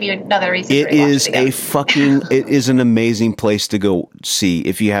you just gave me another reason. It to rewatch is it again. it is an amazing place to go see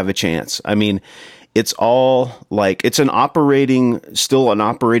if you have a chance. I mean, it's all like, it's still an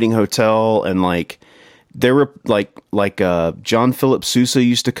operating hotel, and like, there were like John Philip Sousa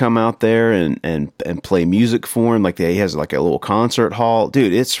used to come out there and play music for him. Like he has like a little concert hall.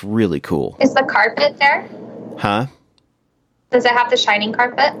 Dude, it's really cool. Is the carpet there? Huh? Does it have the shining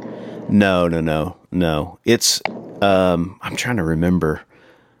carpet? No. It's I'm trying to remember.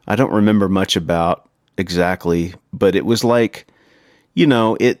 I don't remember much about exactly, but it was like, you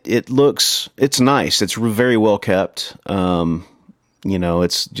know, it's nice. It's very well kept. You know,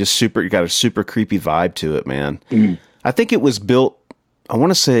 it's just you got a super creepy vibe to it, man. I think it was built, I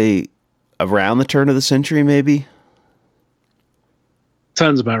want to say around the turn of the century, maybe.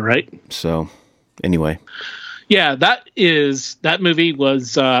 sounds about right. So anyway. Yeah, that movie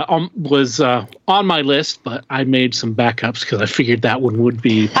was on my list, but I made some backups because I figured that one would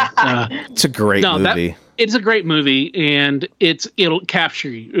be. It's a great movie. It's a great movie, and it'll capture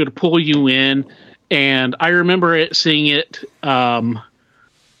you. It'll pull you in. And I remember seeing it.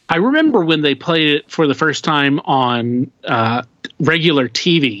 I I remember when they played it for the first time on regular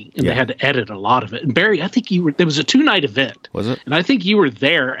TV, and they had to edit a lot of it. And Barry, I think there was a 2-night event. Was it? And I think you were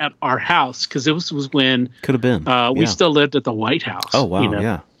there at our house because it was when could have been. We still lived at the White House. Oh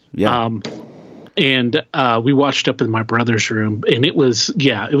wow! Yeah. And we watched up in my brother's room, and it was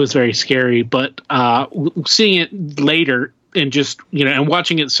very scary. But seeing it later and just and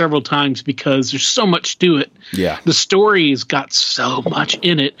watching it several times because there's so much to it. Yeah, the story's got so much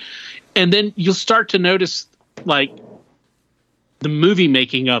in it, and then you'll start to notice like the movie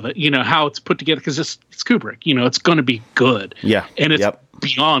making of it. How it's put together because it's Kubrick. It's going to be good. Yeah, and it's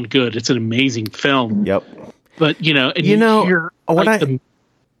beyond good. It's an amazing film. Yep. But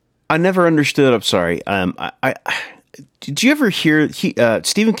I never understood. I'm sorry. I did you ever hear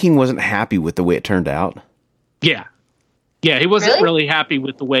Stephen King wasn't happy with the way it turned out? Yeah, he wasn't really happy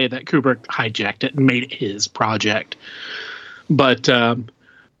with the way that Kubrick hijacked it and made it his project. But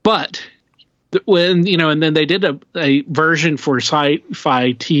when and then they did a version for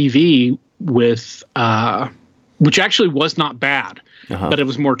sci-fi TV with which actually was not bad, but it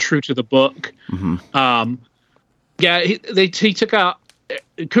was more true to the book. Mm-hmm. He took out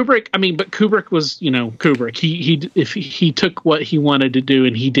Kubrick. I mean, but Kubrick was Kubrick. He took what he wanted to do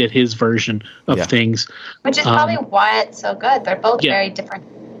and he did his version of things, which is probably why it's so good. They're both very different.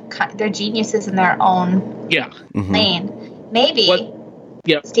 They're geniuses in their own lane. Maybe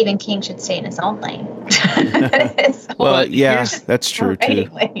Stephen King should stay in his own lane. That's true too.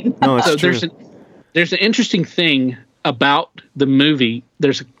 No, it's true. There's an interesting thing about the movie.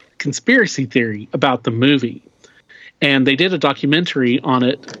 There's a conspiracy theory about the movie. And they did a documentary on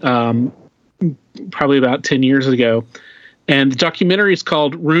it probably about 10 years ago. And the documentary is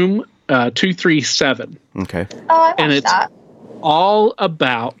called Room 237. Okay. Oh, I watched that. All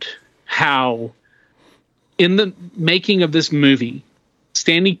about how in the making of this movie,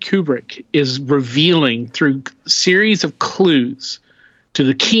 Stanley Kubrick is revealing through a series of clues to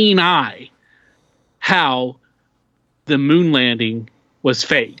the keen eye how the moon landing was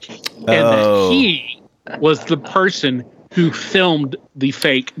fake. And that he was the person who filmed the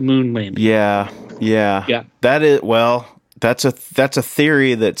fake moon landing. Yeah. That is that's a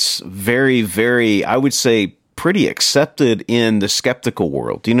theory that's very, very, I would say, pretty accepted in the skeptical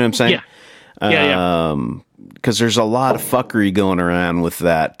world. Do you know what I'm saying? Yeah. Because there's a lot of fuckery going around with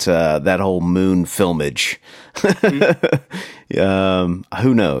that whole moon filmage.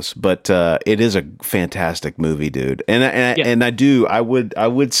 Who knows? But it is a fantastic movie, dude. And I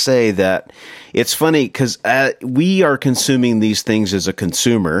would say that it's funny because we are consuming these things as a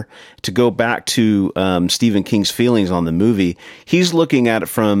consumer. To go back to Stephen King's feelings on the movie, he's looking at it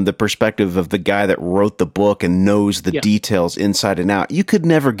from the perspective of the guy that wrote the book and knows the details inside and out. You could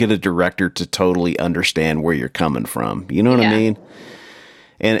never get a director to totally understand where you're coming from. You know what I mean?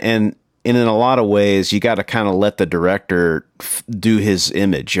 And in a lot of ways, you got to kind of let the director do his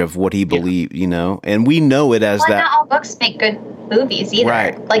image of what he believes, and we know it as that. Not all books make good movies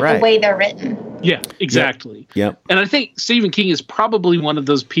either, the way they're written. Yeah, exactly. Yep. And I think Stephen King is probably one of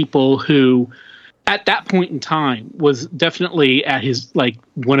those people who, at that point in time, was definitely at his,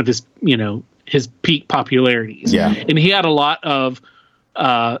 one of his, his peak popularities. Yeah. And he had a lot of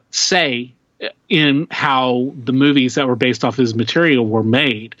say in how the movies that were based off his material were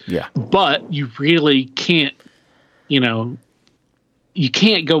made. Yeah. But you really can't, you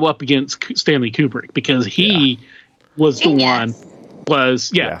can't go up against Stanley Kubrick because he was the one.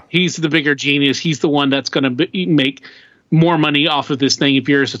 He's the bigger genius. He's the one that's going to make more money off of this thing of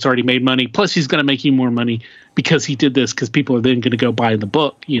yours that's already made money. Plus, he's going to make you more money because he did this because people are then going to go buy the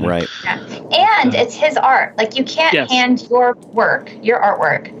book. Right. Yeah. And it's his art. Like, you can't hand your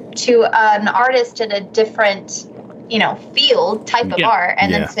artwork, to an artist in a different, field type of art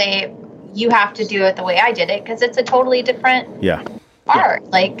and then say, you have to do it the way I did it because it's a totally different art.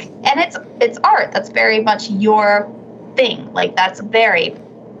 And it's art. That's very much your thing. That's very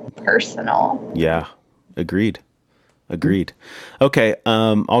personal. Yeah. Agreed. Okay.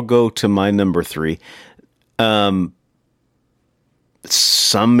 I'll go to my number 3. Some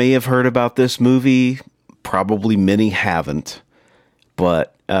may have heard about this movie. Probably many haven't,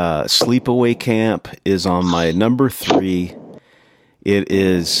 but Sleepaway Camp is on my number 3. It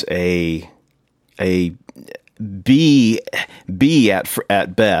is a B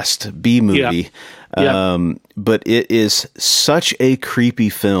at best, B movie. But it is such a creepy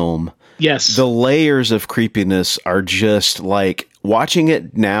film. Yes. The layers of creepiness are just like watching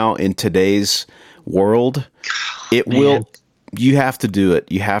it now in today's world. You have to do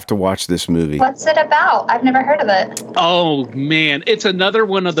it. You have to watch this movie. What's it about? I've never heard of it. Oh, man. It's another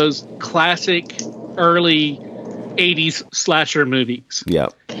one of those classic early '80s slasher movies.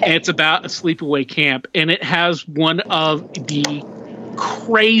 Yep. And it's about a sleepaway camp, and it has one of the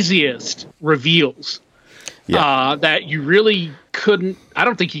craziest reveals that you really couldn't. I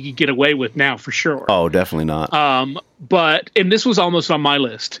don't think you could get away with now for sure. Oh, definitely not. And this was almost on my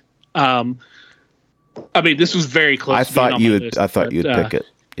list. I mean, this was very close. I thought you'd pick it.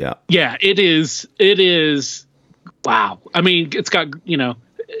 Yeah. Yeah, it is. It is. Wow. I mean, it's got,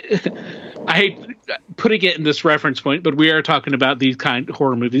 I hate putting it in this reference point, but we are talking about these kind of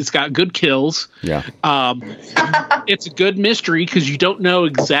horror movies. It's got good kills. Yeah. It's a good mystery because you don't know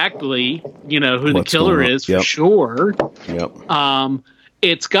exactly, who the killer is for Yep. sure. Yep.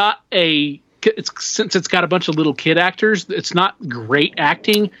 Since it's got a bunch of little kid actors, it's not great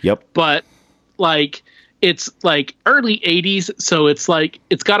acting. Yep. But like it's like early 80s, so it's like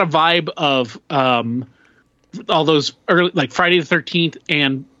it's got a vibe of all those early, like Friday the 13th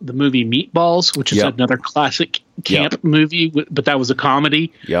and the movie Meatballs, which is another classic camp movie, but that was a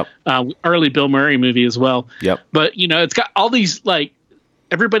comedy. Yep. Early Bill Murray movie as well. Yep. But it's got all these, like,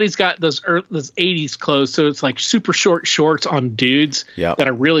 everybody's got those 80s clothes, so it's like super short shorts on dudes that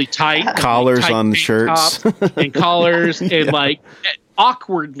are really tight, collars like, tight on the shirts and collars and like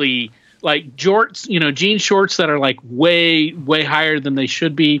awkwardly like jorts, jean shorts that are like way higher than they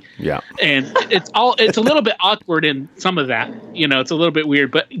should be. Yeah. And it's a little bit awkward in some of that, it's a little bit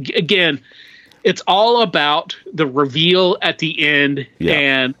weird, but again, it's all about the reveal at the end.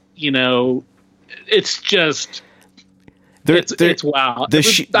 And, it's just, it's wow.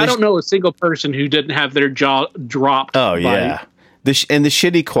 I don't know a single person who didn't have their jaw dropped. Oh yeah. The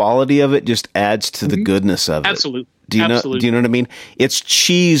shitty quality of it just adds to the goodness of it. Absolutely. Do you know what I mean? It's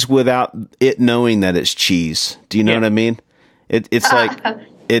cheese without it knowing that it's cheese. Do you know what I mean? It's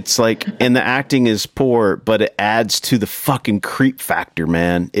like, and the acting is poor, but it adds to the fucking creep factor,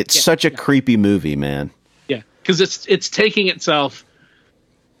 man. It's such a creepy movie, man. Yeah, because it's taking itself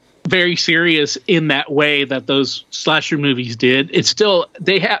very serious in that way that those slasher movies did. It's still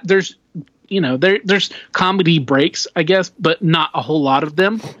there's comedy breaks, I guess, but not a whole lot of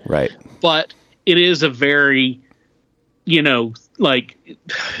them. Right. But it is a very like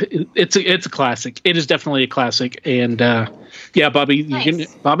it's a classic. It is definitely a classic, and Bobby,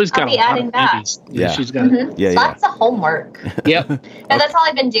 nice. Bobby's got a lot of movies. Yeah, she's got lots of homework. Yep, and that's all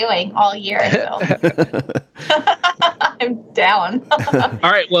I've been doing all year. So. I'm down.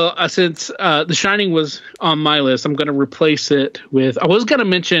 All right. Well, since The Shining was on my list, I'm going to replace it with. I was going to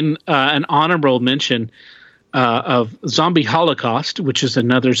mention an honorable mention of Zombie Holocaust, which is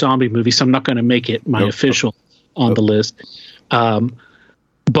another zombie movie. So I'm not going to make it my official on the list.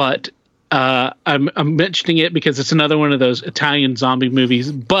 But I'm mentioning it because it's another one of those Italian zombie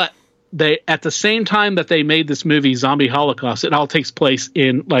movies. But they, at the same time that they made this movie, Zombie Holocaust, it all takes place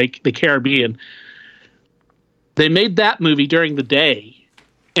in like the Caribbean. They made that movie during the day,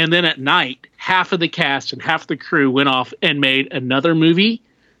 and then at night, half of the cast and half the crew went off and made another movie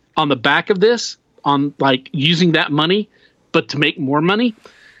on the back of this, on like using that money, but to make more money.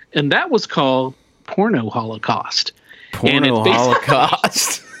 And that was called Porno Holocaust. Porno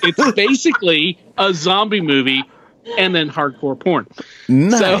Holocaust. It's basically a zombie movie and then hardcore porn.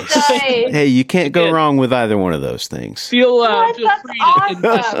 Nice. So, hey, you can't go wrong with either one of those things. Feel free awesome. to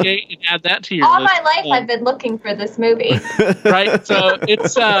investigate and add that to your all list. my life I've been looking for this movie. Right? So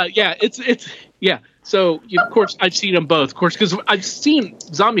it's So of course I've seen them both, of course, because I've seen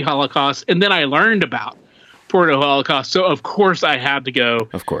Zombie Holocaust and then I learned about Porno Holocaust. So of course I had to go.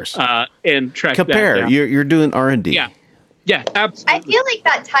 Of course. And track compare. That down. You're doing R&D. Yeah, absolutely. I feel like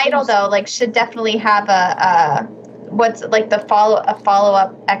that title though, like, should definitely have a what's like the follow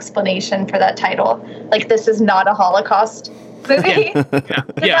up explanation for that title. Like, this is not a Holocaust movie.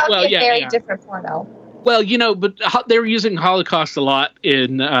 That would be a very different porno. Well, but they were using Holocaust a lot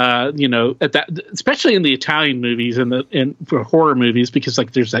in, at that, especially in the Italian movies and for horror movies, because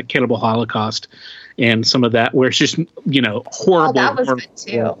like there's that Cannibal Holocaust and some of that where it's just, horrible. Oh, that was good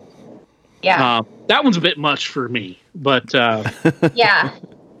too. Yeah. That one's a bit much for me, but yeah.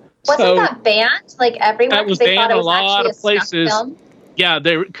 Wasn't that banned like everywhere? That was they banned thought it a was lot of actually a places. snuff film? Yeah,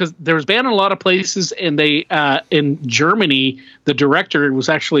 because there was banned in a lot of places, and they in Germany, the director was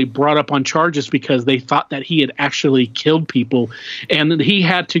actually brought up on charges because they thought that he had actually killed people, and he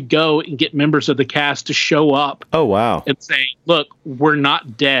had to go and get members of the cast to show up. Oh wow! And say, "Look, we're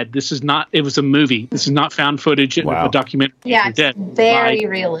not dead. This is not. It was a movie. This is not found footage of a documentary. Yeah, it's dead. very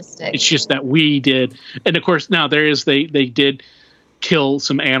realistic. It's just that we did, and of course now they did kill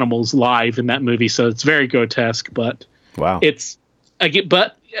some animals live in that movie, so it's very grotesque. But wow,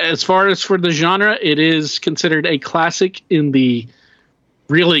 but as far as for the genre, it is considered a classic in the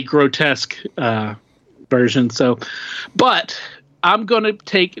really grotesque version. So, but I'm going to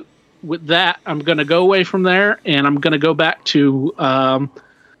take with that. I'm going to go away from there, and I'm going to go back to Hammer.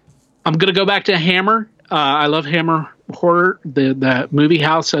 I love Hammer Horror, the movie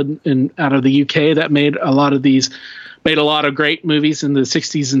house out of the UK that made a lot of great movies in the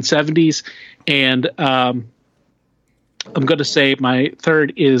 60s and 70s. And I'm going to say my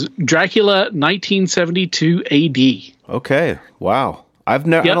third is Dracula 1972 AD. Okay. Wow. I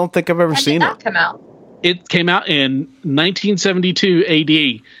don't think I've ever seen it. When did that come out? It came out in 1972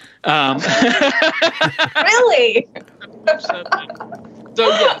 AD. Really?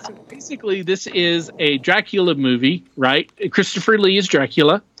 So basically this is a Dracula movie, right? Christopher Lee is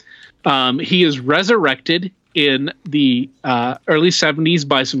Dracula. He is resurrected in the early 70s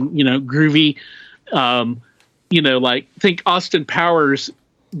by some, groovy, think Austin Powers,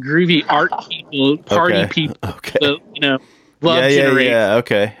 groovy art people, party people, okay. love generator. Yeah,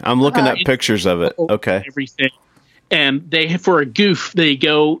 okay. I'm looking at pictures of it. Okay. Everything. And for a goof, they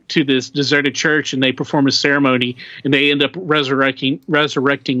go to this deserted church and they perform a ceremony, and they end up resurrecting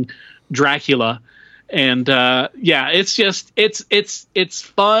Dracula. And it's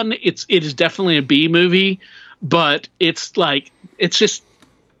fun. It is definitely a B movie, but it's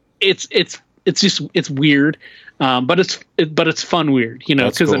weird. But it's fun weird,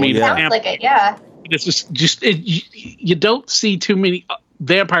 because cool. Sounds like it, yeah. It's you don't see too many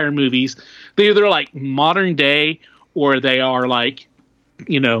vampire movies. They're either like modern day, or they are like,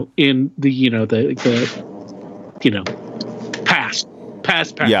 in the past.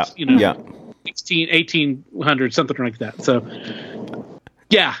 Yeah. 1800, something like that. So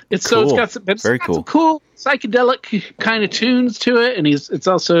yeah, it's cool. So it's got very cool. Some cool psychedelic kind of tunes to it, and it's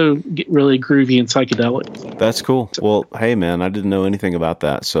also really groovy and psychedelic. That's cool. Well, hey man, I didn't know anything about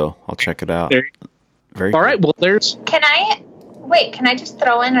that, so I'll check it out. Very all cool. right. Well, there's. Can I just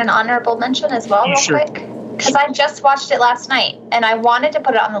throw in an honorable mention as well, real quick? Because I just watched it last night, and I wanted to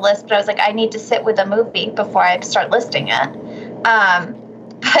put it on the list, but I was like, I need to sit with a movie before I start listing it.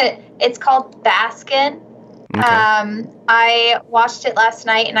 But it's called Baskin. Okay. I watched it last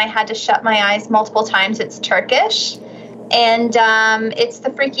night, and I had to shut my eyes multiple times. It's Turkish, and it's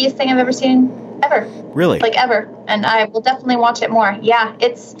the freakiest thing I've ever seen, ever. Really? Like, ever. And I will definitely watch it more. Yeah,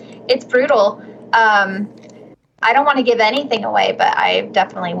 it's brutal. I don't want to give anything away, but I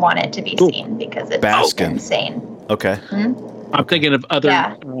definitely want it to be seen because it's insane. Okay. Mm-hmm. I'm thinking of other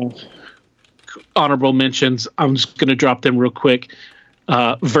honorable mentions. I'm just going to drop them real quick.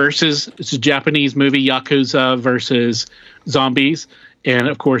 Versus, it's a Japanese movie, Yakuza versus Zombies. And,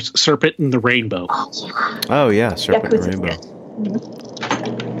 of course, Serpent and the Rainbow. Oh, yeah. Serpent and the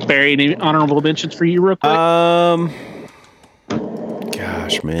Rainbow. Barry, any honorable mentions for you real quick?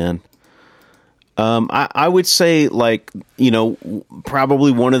 Gosh, man. I would say,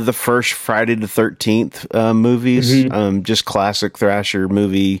 probably one of the first Friday the 13th movies. Mm-hmm. Just classic Thrasher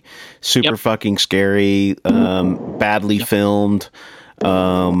movie, super fucking scary, badly filmed,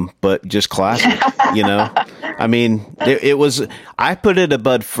 but just classic. I mean, it was. I put it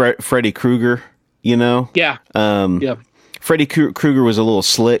above Freddy Krueger. Yeah. Freddy Krueger was a little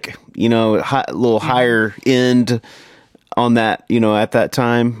slick. A little higher end on that, at that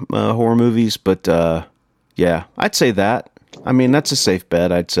time, horror movies. But, I'd say that. I mean, that's a safe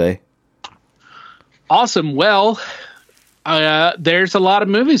bet, I'd say. Awesome. Well, there's a lot of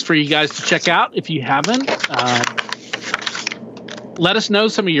movies for you guys to check out if you haven't. Let us know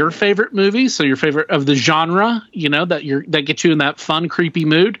some of your favorite movies, so your favorite of the genre, that get you in that fun, creepy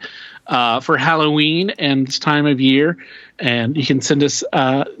mood for Halloween and this time of year. And you can send us,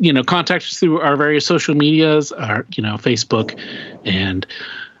 contact us through our various social medias, our, Facebook and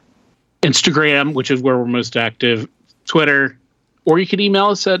Instagram, which is where we're most active, Twitter, or you can email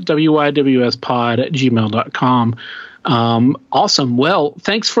us at wywspod@gmail.com. Awesome. Well,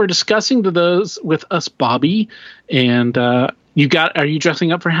 thanks for discussing those with us, Bobby. And are you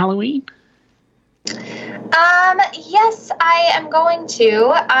dressing up for Halloween? Yes, I am going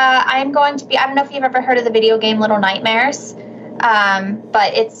to. I'm going to be, I don't know if you've ever heard of the video game Little Nightmares,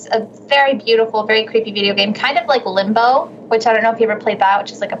 but it's a very beautiful, very creepy video game, kind of like Limbo, which I don't know if you ever played that,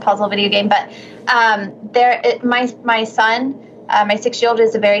 which is like a puzzle video game, but my son, my 6-year-old,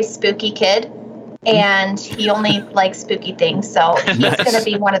 is a very spooky kid, and he only likes spooky things, so he's going to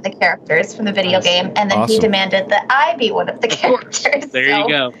be one of the characters from the video game, and then he demanded that I be one of the characters. There you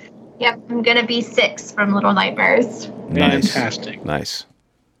go. Yep, I'm going to be 6 from Little Nightmares. Nice. Fantastic. Nice.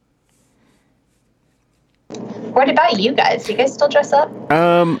 What about you guys? Do you guys still dress up?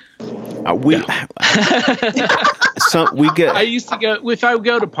 I used to go if I would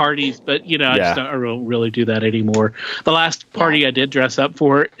go to parties, but I don't really do that anymore. The last party I did dress up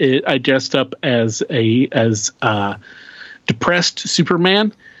for, I dressed up as depressed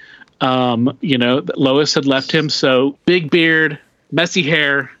Superman. Lois had left him, so big beard, messy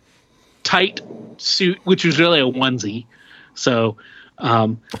hair, tight suit, which was really a onesie. So,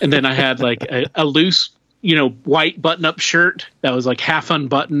 and then I had like a loose, white button-up shirt that was like half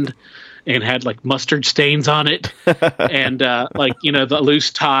unbuttoned and had like mustard stains on it, and the loose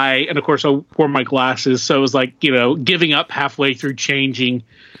tie, and of course I wore my glasses, so it was like giving up halfway through changing,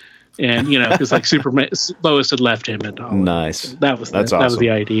 and because like Superman, Lois had left him, and all nice. That was awesome. That was the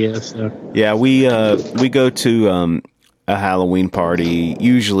idea. So yeah, we go to a Halloween party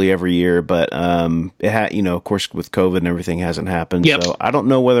usually every year, but it had of course with COVID and everything hasn't happened. Yep. So I don't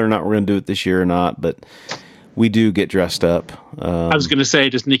know whether or not we're gonna do it this year or not, but we do get dressed up. I was gonna say,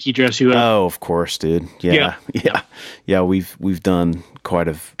 does Nikki dress you up? Oh, of course, dude. Yeah. We've done quite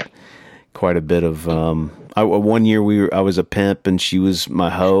a bit of. One year I was a pimp and she was my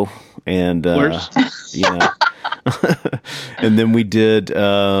hoe, and and then we did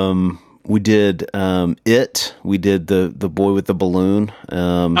it. We did the boy with the balloon.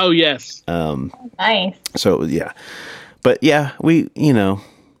 Oh yes. Nice. So yeah, but yeah, we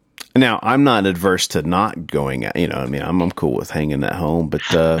Now I'm not adverse to not going out. I'm cool with hanging at home. But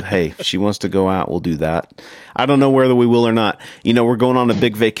hey, if she wants to go out, we'll do that. I don't know whether we will or not. We're going on a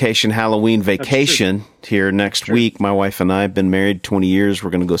big vacation, Halloween vacation here next week. My wife and I have been married 20 years. We're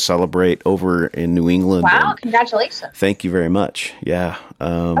going to go celebrate over in New England. Wow! Congratulations. Thank you very much. Yeah.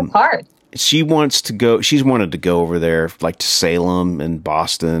 That's hard. She wants to go. She's wanted to go over there, like to Salem and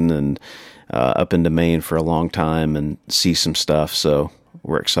Boston and up into Maine for a long time and see some stuff. So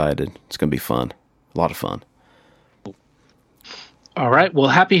we're excited. It's going to be fun. A lot of fun. All right. Well,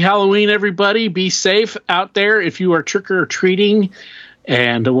 happy Halloween, everybody. Be safe out there if you are trick-or-treating,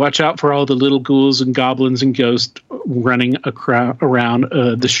 and watch out for all the little ghouls and goblins and ghosts running around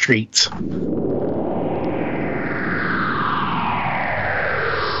the streets.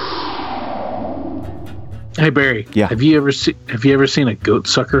 Hey, Barry. Yeah. Have you ever seen a goat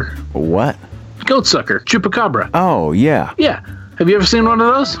sucker? What? Goat sucker. Chupacabra. Oh, yeah. Yeah. Have you ever seen one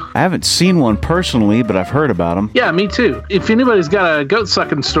of those? I haven't seen one personally, but I've heard about them. Yeah, me too. If anybody's got a goat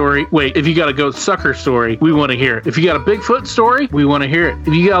sucking story, if you got a goat sucker story, we want to hear it. If you got a Bigfoot story, we want to hear it.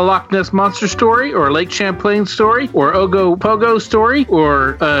 If you got a Loch Ness Monster story, or a Lake Champlain story, or Ogo Pogo story,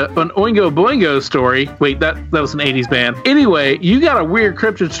 or an Oingo Boingo story. Wait, that was an 80s band. Anyway, you got a weird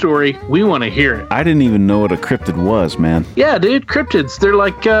cryptid story, we want to hear it. I didn't even know what a cryptid was, man. Yeah, dude, cryptids. They're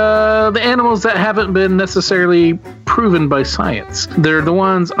like the animals that haven't been necessarily proven by science. They're the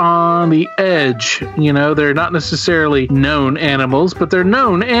ones on the edge. They're not necessarily known animals, but they're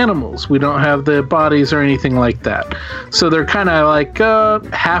known animals. We don't have the bodies or anything like that. So they're kind of like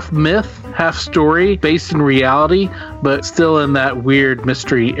half myth, half story, based in reality, but still in that weird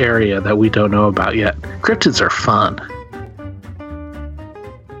mystery area that we don't know about yet. Cryptids are fun.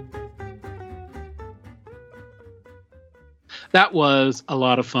 That was a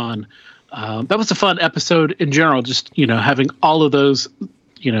lot of fun. That was a fun episode in general. Just having all of those,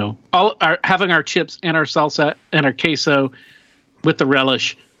 having our chips and our salsa and our queso with the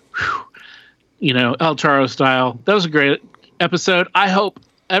relish, El Taro style. That was a great episode. I hope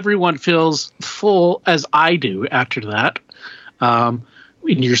everyone feels full as I do after that,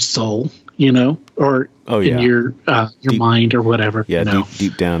 in your soul, or in your deep, mind or whatever. Yeah,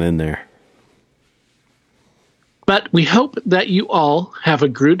 deep down in there. But we hope that you all have a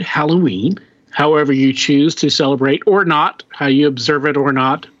good Halloween, however you choose to celebrate or not, how you observe it or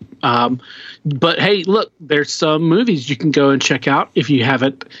not. But hey, look, there's some movies you can go and check out if you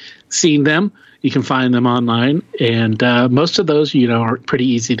haven't seen them. You can find them online, and most of those, are pretty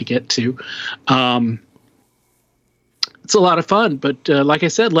easy to get to. It's a lot of fun, but like I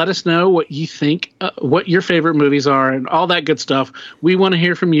said, let us know what you think, what your favorite movies are, and all that good stuff. We want to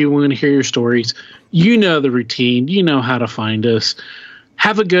hear from you. We want to hear your stories. You know the routine. You know how to find us.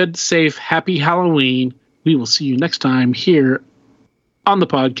 Have a good, safe, happy Halloween. We will see you next time here on the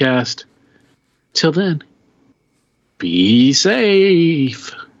podcast. Till then, be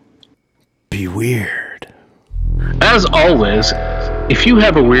safe. Be weird. As always, if you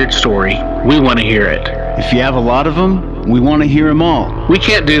have a weird story, we want to hear it. If you have a lot of them, we want to hear them all. We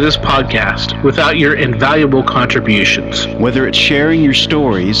can't do this podcast without your invaluable contributions. Whether it's sharing your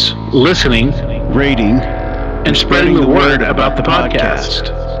stories, listening, rating, and spreading the word about the podcast.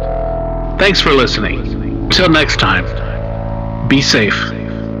 Thanks for listening. Till next time, be safe.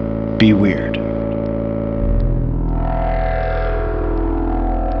 Be weird.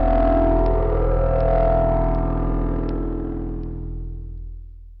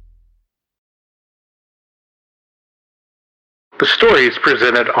 stories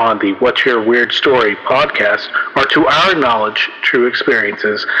presented on the What's Your Weird Story podcast are, to our knowledge, true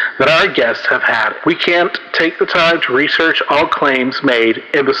experiences that our guests have had. We can't take the time to research all claims made,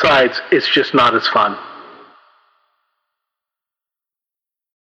 and besides, it's just not as fun.